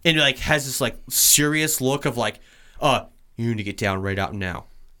 And like has this like serious look of like, you need to get down right out now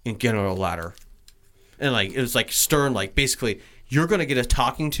and get on a ladder. And like it was like stern, like basically you're gonna get a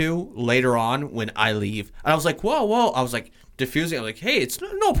talking to later on when I leave. And I was like, whoa. I was like diffusing. I'm like, hey, it's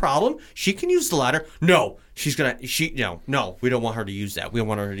no problem. She can use the ladder. No, no, we don't want her to use that. We don't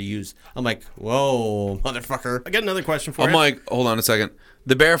want her to use. I'm like, whoa, motherfucker. I got another question for I'm you. like, hold on a second.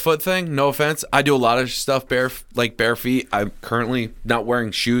 The barefoot thing, no offense. I do a lot of stuff bare feet. I'm currently not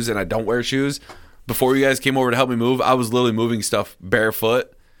wearing shoes, and I don't wear shoes. Before you guys came over to help me move, I was literally moving stuff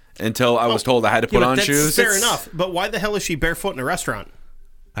barefoot until I was told I had to put on that's shoes. Fair enough. But why the hell is she barefoot in a restaurant?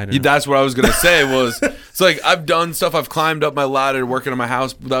 I don't know. That's what I was gonna say. Was it's like I've done stuff. I've climbed up my ladder working on my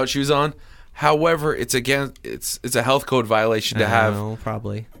house without shoes on. However, it's a health code violation to have. No,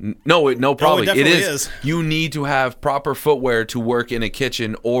 probably. No, probably. it definitely It is. You need to have proper footwear to work in a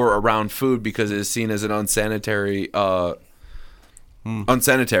kitchen or around food because it is seen as an unsanitary.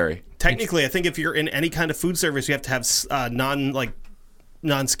 Unsanitary. Technically, I think if you're in any kind of food service, you have to have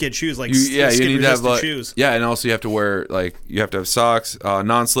non-skid shoes, like You need to have skid-resistant shoes. Yeah, and also you have to wear you have to have socks,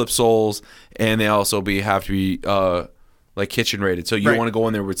 non-slip soles, and they also have to be like kitchen rated. So you Right. want to go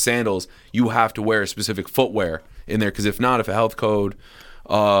in there with sandals, you have to wear specific footwear in there because if not, if a health code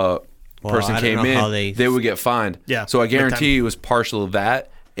person I don't came know how in, they- they would get fined. Yeah, So I big time. guarantee it was partial of that,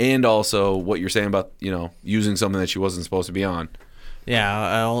 and also what you're saying about using something that she wasn't supposed to be on.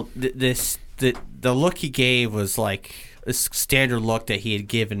 Yeah, the look he gave was like a standard look that he had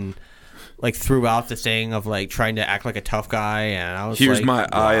given like throughout the thing of like trying to act like a tough guy, and I was Here's like, my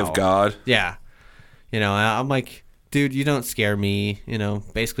eye of wow. God. Yeah, I'm like, dude, you don't scare me.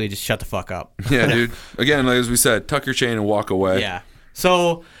 Basically just shut the fuck up. Yeah, dude. Again, like as we said, tuck your chain and walk away. Yeah.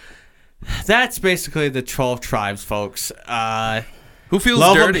 So that's basically the 12 tribes, folks. Who feels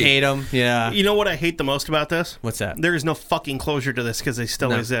Love them, dirty? hate them. Yeah. You know what I hate the most about this? What's that? There is no fucking closure to this because they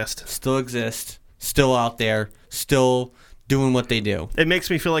still No. exist. Still exist. Still out there. Still doing what they do. It makes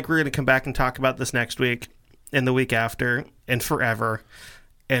me feel like we're going to come back and talk about this next week and the week after and forever.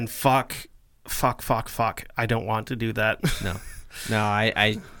 And fuck. I don't want to do that. No,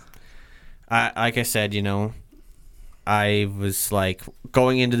 I like I said, I was like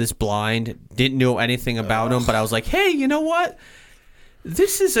going into this blind, didn't know anything about them, but I was like, hey, you know what?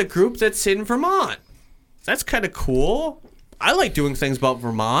 This is a group that's in Vermont. That's kind of cool. I like doing things about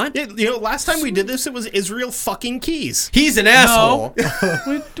Vermont. Last time we did this, it was Israel fucking Keys. He's an asshole.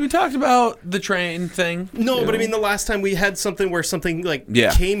 we talked about the train thing. No, but I mean, the last time we had something where something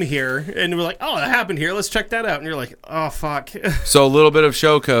came here, and we're like, oh, that happened here. Let's check that out. And you're like, oh, fuck. So a little bit of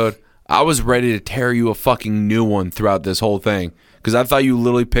show code. I was ready to tear you a fucking new one throughout this whole thing. Because I thought you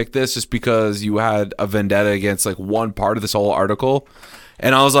literally picked this just because you had a vendetta against like one part of this whole article.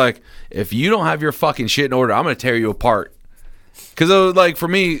 And I was like, if you don't have your fucking shit in order, I'm going to tear you apart. Because like for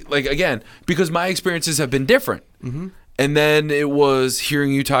me, like again, because my experiences have been different. Mm-hmm. And then it was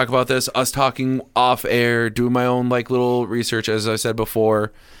hearing you talk about this, us talking off air, doing my own like little research, as I said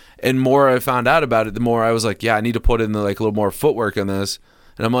before. And more I found out about it, the more I was like, yeah, I need to put in the like a little more footwork on this.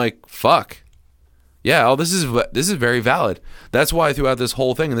 And I'm like, fuck. Yeah, oh, this is very valid. That's why throughout this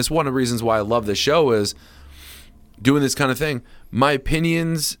whole thing, and this is one of the reasons why I love this show is doing this kind of thing. My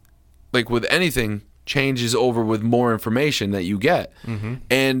opinions, like with anything, changes over with more information that you get. Mm-hmm.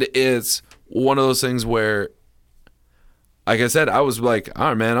 And it's one of those things where, like I said, I was like, all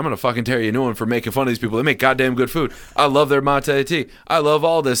right, man, I'm going to fucking tear you a new one for making fun of these people. They make goddamn good food. I love their mate tea. I love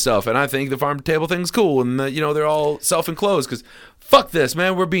all this stuff. And I think the farm to table thing's cool. And, they're all self-enclosed because fuck this,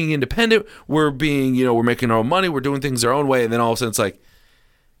 man. We're being independent. We're being, we're making our own money. We're doing things our own way. And then all of a sudden it's like,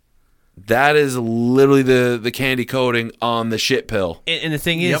 that is literally the candy coating on the shit pill. And the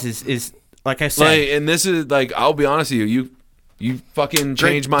thing is like I said. Like, and this is like, I'll be honest with you. You fucking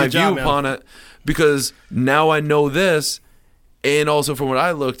changed my view upon it because now I know this. And also from what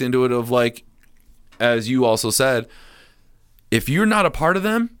I looked into it of like, as you also said, if you're not a part of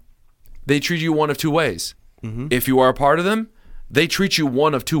them, they treat you one of two ways. Mm-hmm. If you are a part of them, they treat you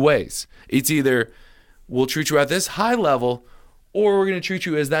one of two ways. It's either we'll treat you at this high level or we're going to treat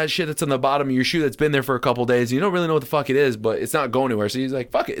you as that shit that's on the bottom of your shoe that's been there for a couple days. You don't really know what the fuck it is, but it's not going anywhere. So he's like,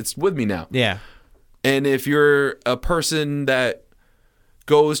 fuck it, it's with me now. Yeah. And if you're a person that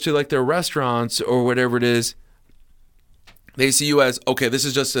goes to like their restaurants or whatever it is, they see you as, okay, this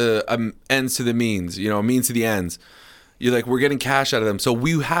is just a ends to the means, means to the ends. You're like, we're getting cash out of them. So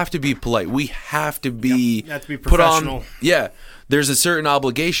we have to be polite. We have to be, you have to be professional. Put on, yeah. There's a certain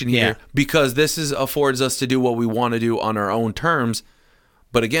obligation here because this affords us to do what we want to do on our own terms.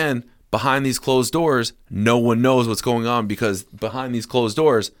 But again, behind these closed doors, no one knows what's going on because behind these closed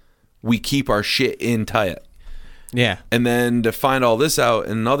doors, we keep our shit in tight. Yeah. And then to find all this out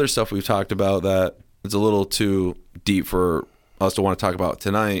and other stuff we've talked about that is a little too deep for us to want to talk about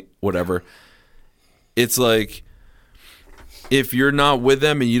tonight, whatever. It's like, if you're not with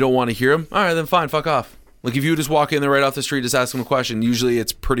them and you don't want to hear them, all right, then fine, fuck off. Like if you just walk in there right off the street, just ask them a question, usually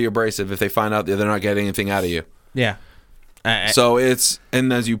it's pretty abrasive if they find out that they're not getting anything out of you. Yeah. So it's,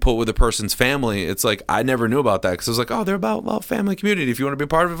 and as you put with the person's family, it's like, I never knew about that because I was like, oh, they're about love, family, community. If you want to be a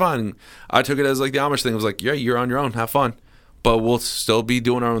part of it, fine. I took it as like the Amish thing. I was like, yeah, you're on your own, have fun. But we'll still be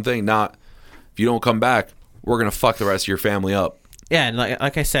doing our own thing. Not, if you don't come back, we're going to fuck the rest of your family up. Yeah, and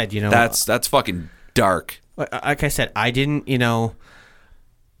like I said, That's fucking dark. Like I said, I didn't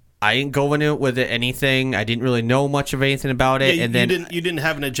go into it with anything. I didn't really know much of anything about it. Yeah, and then you didn't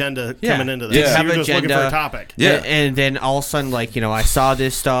have an agenda coming into this. Yeah. You were just looking for a topic. Yeah. And then all of a sudden, I saw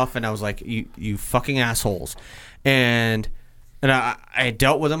this stuff and I was like, you fucking assholes. And I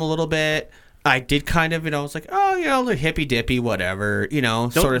dealt with them a little bit. I did kind of, I was like, oh, they're hippy dippy, whatever, sort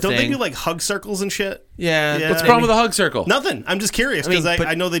of thing. Don't they do like hug circles and shit? Yeah. What's the problem with the hug circle? Nothing. I'm just curious because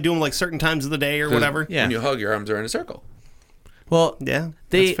I know they do them like certain times of the day or whatever. Yeah. When you hug, your arms are in a circle. Well, yeah,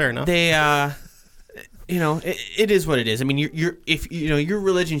 that's fair enough. They, it is what it is. I mean, your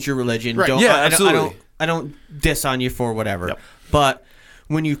religion's your religion. Right. Absolutely. I don't diss on you for whatever. Yep. But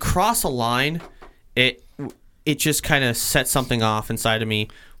when you cross a line, it just kind of sets something off inside of me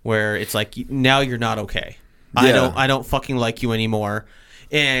where it's like, now you're not okay. Yeah. I don't fucking like you anymore.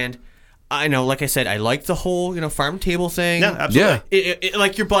 And I know, like I said, I like the whole, farm table thing. Yeah, absolutely. Yeah.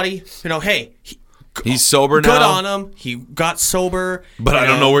 Like your buddy, hey, he's sober now. Good on him. He got sober. But I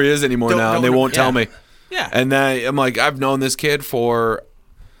don't know where he is anymore now, and they won't tell me. Yeah. And then I'm like, I've known this kid for,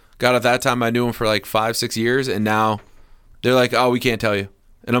 God, at that time I knew him for like 5-6 years, and now they're like, oh, we can't tell you.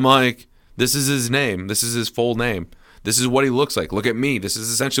 And I'm like, this is his name. This is his full name. This is what he looks like. Look at me. This is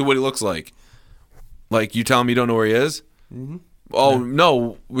essentially what he looks like. Like, you tell him you don't know where he is? Mm-hmm. Oh, yeah.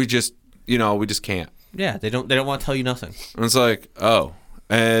 No, we just can't. Yeah, they don't want to tell you nothing. And it's like, oh.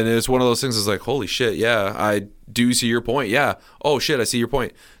 And it's one of those things that's like, holy shit, yeah, I do see your point. Yeah. Oh, shit, I see your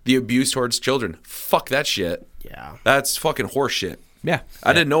point. The abuse towards children. Fuck that shit. Yeah. That's fucking horse shit. Yeah.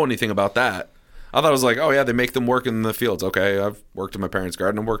 I didn't know anything about that. I thought it was like, oh, yeah, they make them work in the fields. Okay, I've worked in my parents'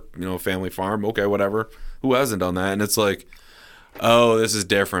 garden. I've worked, family farm. Okay, whatever. Who hasn't done that? And it's like, oh, this is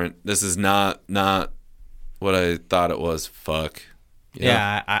different. This is not what I thought it was. Fuck.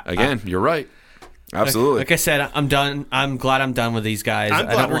 Yeah. Again, you're right. Absolutely. Like I said, I'm done. I'm glad I'm done with these guys. I'm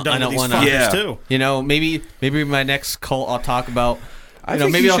glad we're done with these fuckers Yeah. too. You know, maybe my next cult I'll talk about. I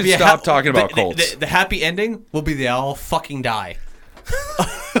think you should stop talking about cults. The happy ending will be they all fucking die.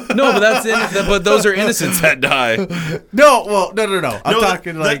 No, but but those are innocents that die. No. I'm No,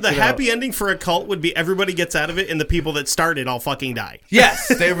 talking like the happy ending for a cult would be everybody gets out of it and the people that started all fucking die. Yes,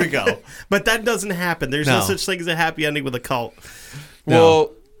 there we go. But that doesn't happen. There's no No. such thing as a happy ending with a cult.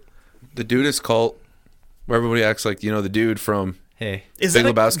 Well, the Dudist cult, where everybody acts like, the dude from Hey, Is Big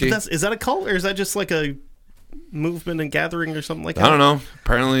that Lebowski? is that a cult or is that just like a movement and gathering or something like that? I don't know.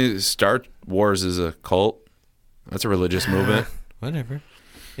 Apparently, Star Wars is a cult. That's a religious movement. whatever.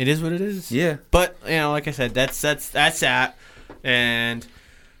 It is what it is. Yeah. But like I said, that's that. And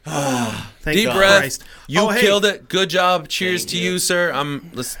Thank Deep God breath. Christ. You Oh, hey, killed it. Good job. Cheers to you, sir.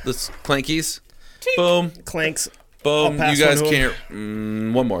 Let's clankies. Boom. Clanks. Boom. I'll pass You guys one to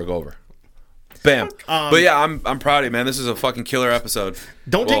can't. One more. Go over. Bam. But yeah, I'm proud of you, man. This is a fucking killer episode.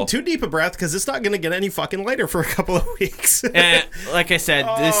 Don't Well, take too deep a breath because it's not going to get any fucking lighter for a couple of weeks. and like I said,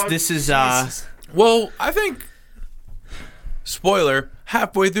 this is Jesus. Well, I think. Spoiler: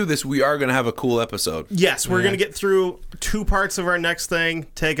 halfway through this, we are gonna have a cool episode. Yes, we're going to get through 2 parts of our next thing,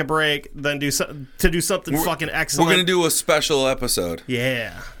 take a break, then do something fucking excellent. We're gonna do a special episode.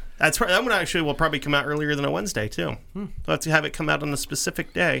 Yeah. That one actually will probably come out earlier than a Wednesday, too. Let's have it come out on a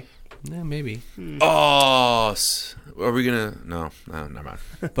specific day. yeah, maybe. Oh, are we gonna? No, never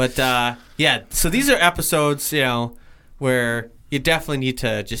mind. But yeah, so these are episodes, where you definitely need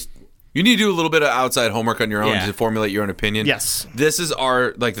to just You need to do a little bit of outside homework on your own Yeah. to formulate your own opinion. Yes. This is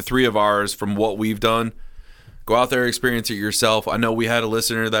the 3 of ours from what we've done. Go out there, experience it yourself. I know we had a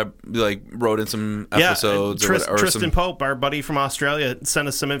listener that wrote in some episodes. Tristan Pope, our buddy from Australia, sent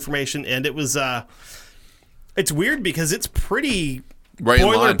us some information, and it was it's weird because it's pretty Right in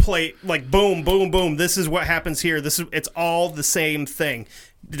line. boilerplate, like boom, boom, boom. This is what happens here. It's all the same thing.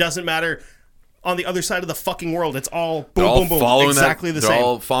 It doesn't matter on the other side of the fucking world. It's all boom, boom, boom, exactly the they're same.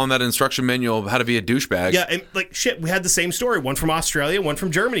 all following that instruction manual of how to be a douchebag. Yeah, and shit, we had the same story. One from Australia, one from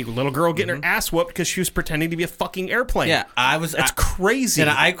Germany. Little girl getting her ass whooped because she was pretending to be a fucking airplane. Yeah, That's crazy.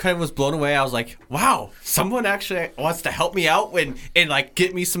 And I kind of was blown away. I was like, wow, someone actually wants to help me out and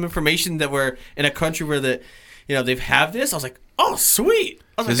get me some information that we're in a country where they've have this. I was like, oh, sweet.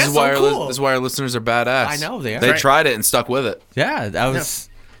 I was This like, is that's why so cool. this is why our listeners are badass. I know they are. They Right. tried it and stuck with it. Yeah, that was.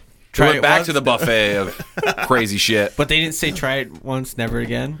 They Try went it back once. to the buffet of crazy shit. But they didn't say try it once, never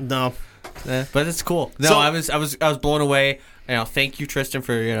again. no. But it's cool. No, So- I was blown away. Thank you, Tristan,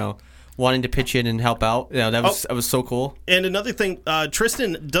 for wanting to pitch in and help out. That was so cool. And another thing,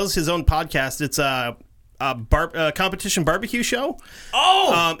 Tristan does his own podcast. It's a competition barbecue show.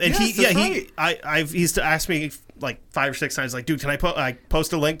 Oh, And yes, he used to ask me like 5 or 6 times, like, dude, can I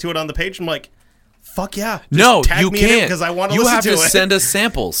post a link to it on the page? I'm like, fuck yeah. Just No, tag you me in it can't. because I want to You listen have to it. send us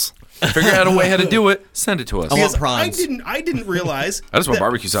samples. Figure out a way how to do it. Send it to us. I want Because prawns. I didn't realize. I just want that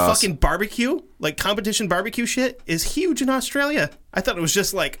barbecue sauce. Fucking barbecue, like competition barbecue shit, is huge in Australia. I thought it was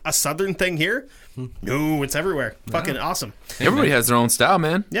just like a southern thing here. No, it's everywhere. Fucking awesome. Everybody has their own style,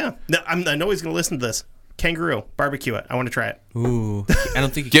 man. Yeah. No, I know he's going to listen to this. Kangaroo, barbecue it. I want to try it. Ooh, I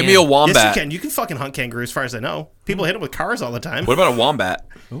don't think you Give can. me a Yes, wombat. you can. You can fucking hunt kangaroos, as far as I know. People hit them with cars all the time. What about a wombat?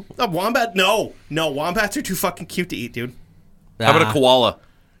 A wombat? No, wombats are too fucking cute to eat, dude. How about a koala?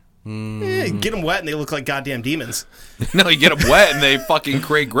 Get them wet and they look like goddamn demons. No, you get them wet and they fucking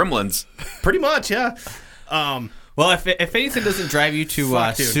create gremlins. Pretty much, yeah. Well, if anything doesn't drive you to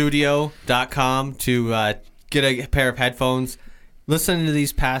Fuck, dude. studio.com to get a pair of headphones, listening to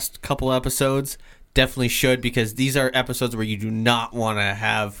these past couple episodes definitely should, because these are episodes where you do not want to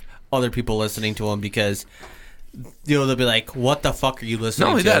have other people listening to them, because they'll be like, what the fuck are you listening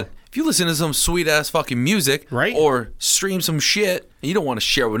Not only to? that, if you listen to some sweet ass fucking music, Right. or stream some shit, and you don't want to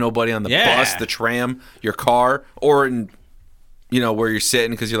share it with nobody on the Yeah. bus, the tram, your car, or in, where you're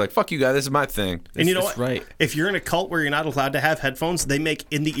sitting because you're like, fuck you guys, this is my thing. And you know That's what? right. If you're in a cult where you're not allowed to have headphones, they make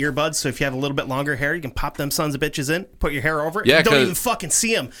in the earbuds. So if you have a little bit longer hair, you can pop them sons of bitches in, put your hair over it. Yeah, You don't 'cause- even fucking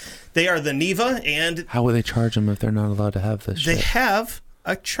see them. They are the Neva, and How would they charge them if they're not allowed to have this they have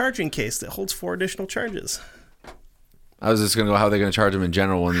a charging case that holds 4 additional charges. I was just going to go, how are they going to charge them in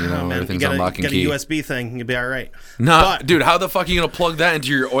general when, Man, you everything's got on lock and a key? USB thing, you'll be all right. Nah, But- dude, how the fuck are you going to plug that into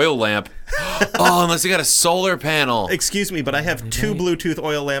your oil lamp? Oh, unless you got a solar panel. Excuse me, but I have 2 Bluetooth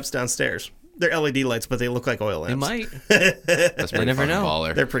oil lamps downstairs. They're LED lights, but they look like oil lamps. It might. That's pretty never fucking know.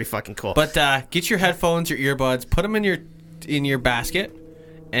 baller. They're pretty fucking cool. But get your headphones, your earbuds, put them in your basket,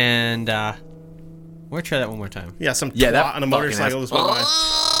 and we'll try that one more time. yeah, some Yeah, that twat on a fucking motorcycle ass- is what mine.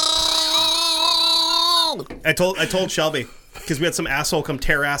 No! I told Shelby, because we had some asshole come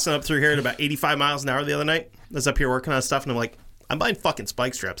terrassing up through here at about 85 miles an hour the other night. I was up here working on stuff, and I'm like, I'm buying fucking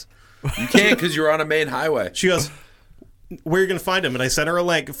spike strips. You can't because you're on a main highway. She goes, where are you going to find them? And I sent her a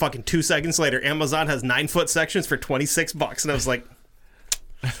link. Fucking 2 seconds later, Amazon has 9-foot sections for $26. And I was like,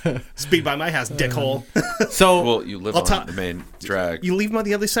 speed by my house, dickhole. So Well, you live on the main drag. You leave them on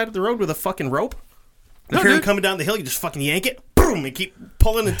the other side of the road with a fucking rope? You No, hear them dude. coming down the hill, you just fucking yank it, boom, and keep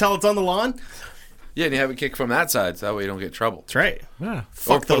pulling until it's on the lawn. Yeah, and you have it kicked from that side, so that way you don't get in trouble. That's right. Yeah.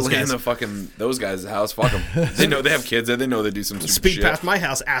 Fuck Or those put it in guys. the fucking those guys' house. Fuck them. They know they have kids there. They know they do some stupid Speed shit. past my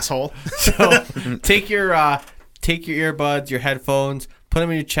house, asshole. So take your earbuds, your headphones, put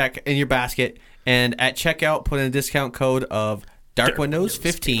them in your basket, and at checkout put in a discount code of Dark Windows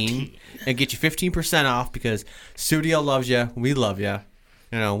 15 and get you 15% off because Studio loves you. We love you.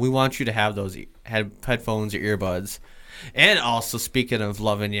 You know, we want you to have those headphones or earbuds. And also, speaking of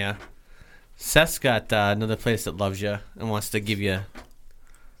loving you, Seth's got another place that loves you and wants to give you.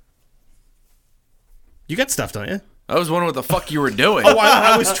 You got stuff, don't you? I was wondering what the fuck you were doing.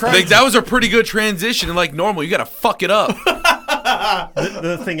 I was trying. Like, that was a pretty good transition, and like normal, you gotta fuck it up.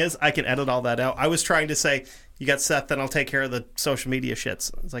 The thing is, I can edit all that out. I was trying to say, you got Seth, then I'll take care of the social media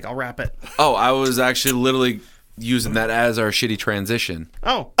shits. It's like, I'll wrap it. Oh, I was actually literally using that as our shitty transition.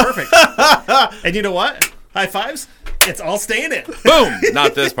 Oh, perfect. And you know what? High fives. It's all staying in. Boom!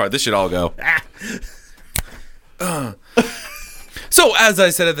 Not this part. This should all go. So, as I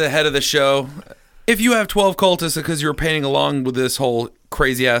said at the head of the show, if you have 12 cultists because you were painting along with this whole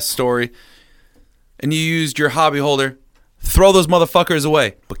crazy ass story, and you used your hobby holder, throw those motherfuckers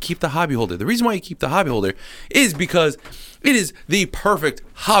away. But keep the hobby holder. The reason why you keep the hobby holder is because it is the perfect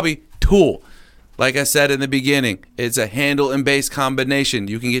hobby tool. Like I said in the beginning, it's a handle and base combination.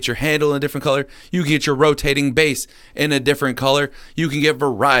 You can get your handle in a different color. You can get your rotating base in a different color. You can get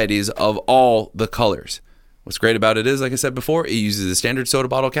varieties of all the colors. What's great about it is, like I said before, it uses a standard soda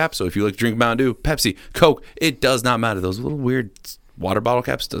bottle cap. So if you like to drink Mountain Dew, Pepsi, Coke, it does not matter. Those little weird water bottle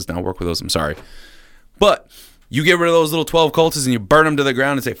caps does not work with those. I'm sorry. But you get rid of those little 12 cultists and you burn them to the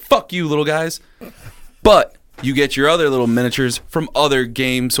ground and say, fuck you, little guys. But you get your other little miniatures from other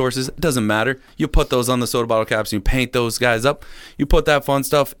game sources. It doesn't matter. You put those on the soda bottle caps and you paint those guys up. You put that fun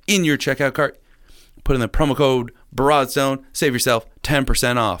stuff in your checkout cart. Put in the promo code Broadstone. Save yourself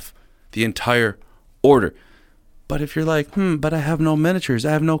 10% off the entire order. But if you're like, but I have no miniatures.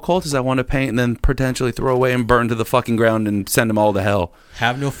 I have no cultists I want to paint and then potentially throw away and burn to the fucking ground and send them all to hell.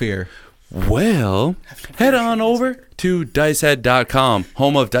 Have no fear. Well, head on over to Dicehead.com,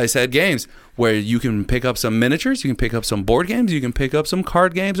 home of Dicehead Games, where you can pick up some miniatures, you can pick up some board games, you can pick up some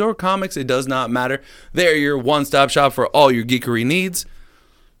card games or comics. It does not matter. They're your one-stop shop for all your geekery needs.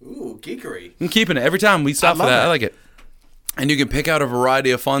 Ooh, geekery. I'm keeping it every time we stop for love that. it. I like it. And you can pick out a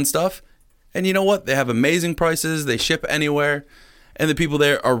variety of fun stuff. And you know what? They have amazing prices. They ship anywhere. And the people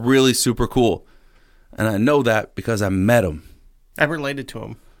there are really super cool. And I know that because I met them. I'm related to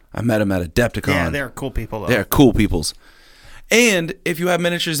them. I met them at Adepticon. Yeah, they're cool people, though. They're cool peoples. And if you have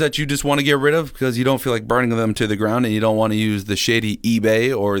miniatures that you just want to get rid of because you don't feel like burning them to the ground and you don't want to use the shady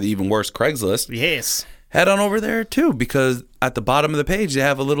eBay or the even worse Craigslist, Yes. head on over there too, because at the bottom of the page they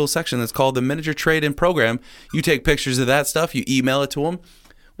have a little section that's called the Miniature Trade-In Program. You take pictures of that stuff, you email it to them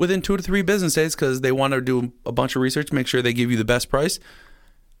within 2 to 3 business days because they want to do a bunch of research, make sure they give you the best price.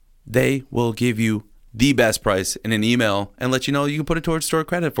 They will give you the best price in an email and let you know you can put it towards store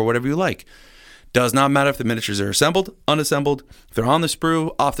credit for whatever you like. Does not matter if the miniatures are assembled, unassembled, if they're on the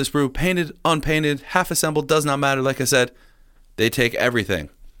sprue, off the sprue, painted, unpainted, half assembled, does not matter. Like I said, they take everything.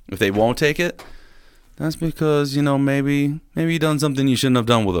 If they won't take it, that's because, maybe you done something you shouldn't have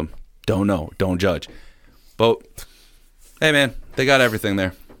done with them. Don't know. Don't judge. But, hey, man, they got everything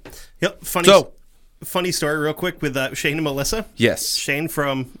there. Yep. Funny story real quick with Shane and Melissa. Yes. Shane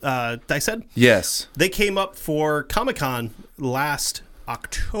from Dicehead. Yes. They came up for Comic-Con last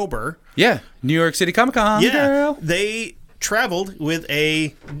October. Yeah. New York City Comic Con, Yeah. girl. They traveled with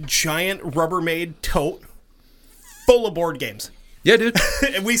a giant Rubbermaid tote full of board games. Yeah, dude.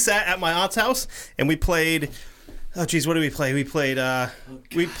 And we sat at my aunt's house and we played. Oh geez, what did we play? We played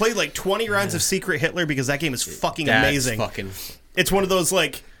like 20 rounds of Secret Hitler because that game is fucking amazing. It's one of those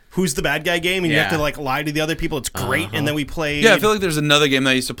like who's the bad guy game and you have to like lie to the other people. It's great. And then we played. Yeah, I feel like there's another game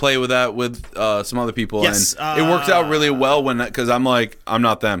that I used to play with that with some other people. Yes, and it worked out really well because I'm like, I'm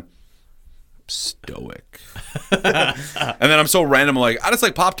not them. Stoic. And then I'm so random, like, I just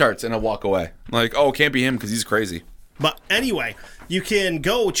like Pop-Tarts, and I walk away. I'm like, oh, it can't be him because he's crazy. But anyway, you can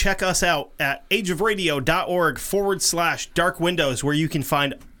go check us out at ageofradio.org/Dark Windows, where you can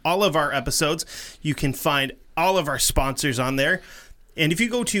find all of our episodes. You can find all of our sponsors on there. And if you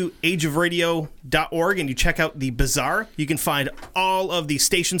go to ageofradio.org and you check out the Bazaar, you can find all of the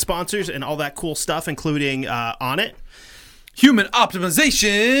station sponsors and all that cool stuff, including on it. Human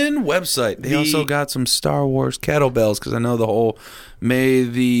Optimization website. They also got some Star Wars kettlebells because I know the whole May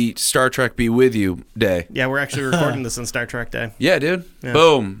the Star Trek be with you day. Yeah, we're actually recording this on Star Trek Day. Yeah, dude. Yeah.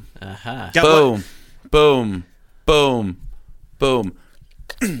 Boom. Got Boom. Boom. Boom. Boom.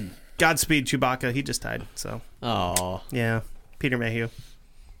 Godspeed, Chewbacca. He just died. So, Oh. yeah. Peter Mayhew.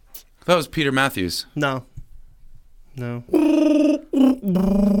 That was Peter Matthews. No. I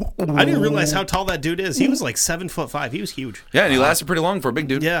didn't realize how tall that dude is. He was like 7'5". He was huge. Yeah, and he lasted pretty long for a big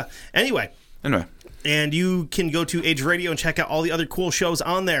dude. Yeah. Anyway. And you can go to Age Radio and check out all the other cool shows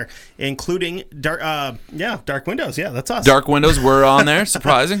on there, including Dark Windows. Yeah, that's us. Dark Windows were on there.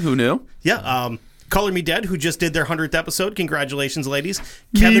 Surprising. Who knew? Yeah. Color Me Dead, who just did their 100th episode. Congratulations, ladies.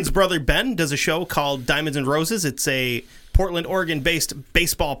 Kevin's brother Ben does a show called Diamonds and Roses. It's a Portland, Oregon-based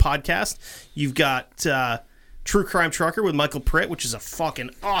baseball podcast. You've got True Crime Trucker with Michael Pritt, which is a fucking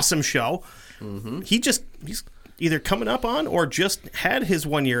awesome show. Mm-hmm. He's either coming up on or just had his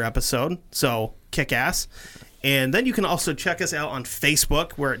 1-year episode, so kick ass. And then you can also check us out on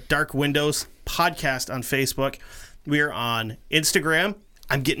Facebook. We're at Dark Windows Podcast on Facebook. We're on Instagram.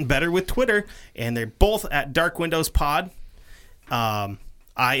 I'm getting better with Twitter, and they're both at Dark Windows Pod. I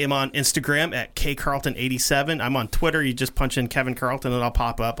am on Instagram at kcarlton87. I'm on Twitter. You just punch in Kevin Carlton, and I'll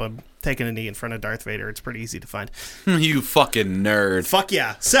pop up. I'm taking a knee in front of Darth Vader. It's pretty easy to find. You fucking nerd. Fuck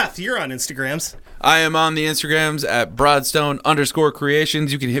yeah. Seth, you're on Instagrams. I am on the Instagrams at Broadstone_creations.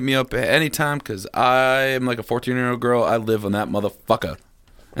 You can hit me up at any time because I am like a 14-year-old girl. I live on that motherfucker.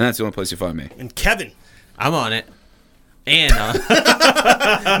 And that's the only place you find me. And Kevin. I'm on it. And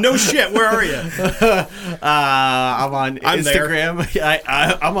no shit, where are you? I'm on Instagram.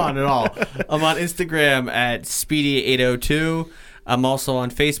 I'm on it all. I'm on Instagram at Speedy802. I'm also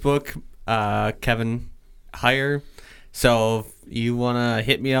on Facebook, Kevin Hire. So if you want to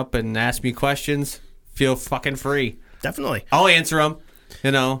hit me up and ask me questions, feel fucking free. Definitely. I'll answer them.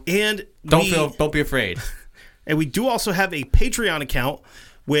 You know. And don't be afraid. And we do also have a Patreon account,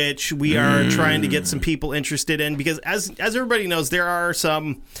 which we are trying to get some people interested in, because as everybody knows, there are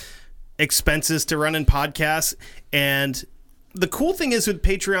some expenses to running podcasts. And the cool thing is with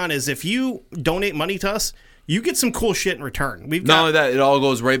Patreon is if you donate money to us, you get some cool shit in return. Not only that, it all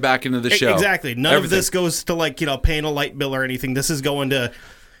goes right back into the show. Exactly. None of this goes to paying a light bill or anything. This is going to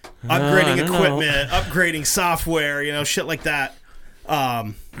upgrading equipment, upgrading software, shit like that.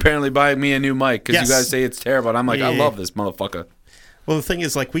 Apparently buy me a new mic because you guys say it's terrible. And I'm like, I love this motherfucker. Well, the thing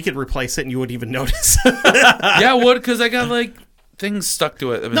is, we could replace it and you wouldn't even notice. Yeah, I would, because I got, things stuck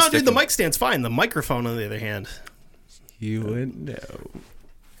to it. No, dude, the mic stand's fine. The microphone, on the other hand. You wouldn't know.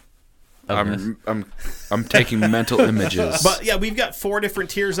 I'm taking mental images. But, yeah, we've got 4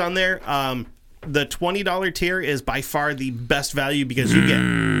 different tiers on there. The $20 tier is by far the best value because you get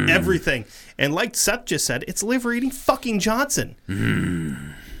everything. And like Seth just said, it's liver-eating fucking Johnson.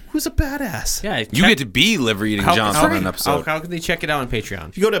 Who's a badass. Yeah, you get to be liver-eating Johnson on an episode. How can they check it out on Patreon?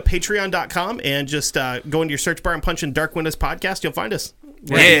 If you go to patreon.com and just go into your search bar and punch in Dark Windows Podcast, you'll find us.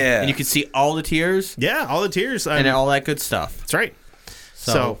 Yeah. And you can see all the tiers. Yeah, all the tiers. And all that good stuff. That's right.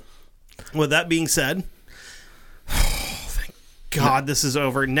 So with that being said, thank God this is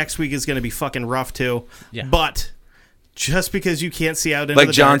over. Next week is going to be fucking rough too. Yeah. But just because you can't see out into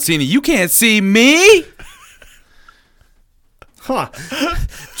the John dark, Cena, you can't see me? Huh.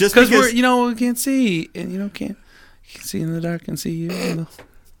 Just because we can't see, and can't see in the dark and see you.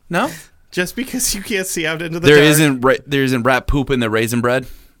 No? Just because you can't see out into the dark. There isn't rat poop in the raisin bread.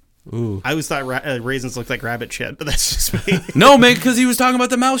 Ooh. I always thought raisins looked like rabbit shit, but that's just me. No, man, because he was talking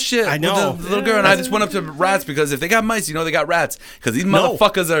about the mouse shit. I know. With the little girl, and I just went up to rats because if they got mice, they got rats. Because these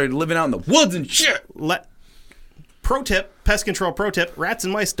motherfuckers are living out in the woods and shit. Pro tip, pest control pro tip, rats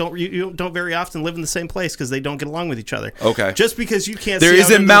and mice don't very often live in the same place because they don't get along with each other. Okay. Just because you can't there see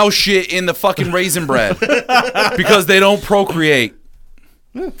isn't mouse shit in the fucking raisin bread. Because they don't procreate.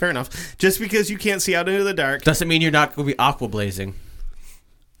 Fair enough. Just because you can't see out into the dark doesn't mean you're not going to be aqua blazing.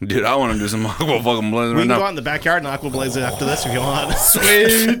 Dude, I want to do some aqua fucking blazing right now. We can go out in the backyard and aqua blaze it after this if you want.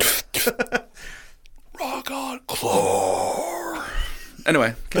 Sweet. Rock on, Chlor.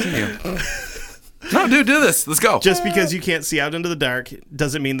 Anyway, continue. No, dude, do this. Let's go. Just because you can't see out into the dark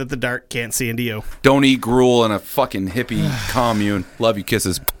doesn't mean that the dark can't see into you. Don't eat gruel in a fucking hippie commune. Love you,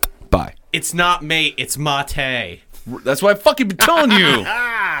 kisses. Bye. It's not mate, it's mate. That's why I fucking been telling you.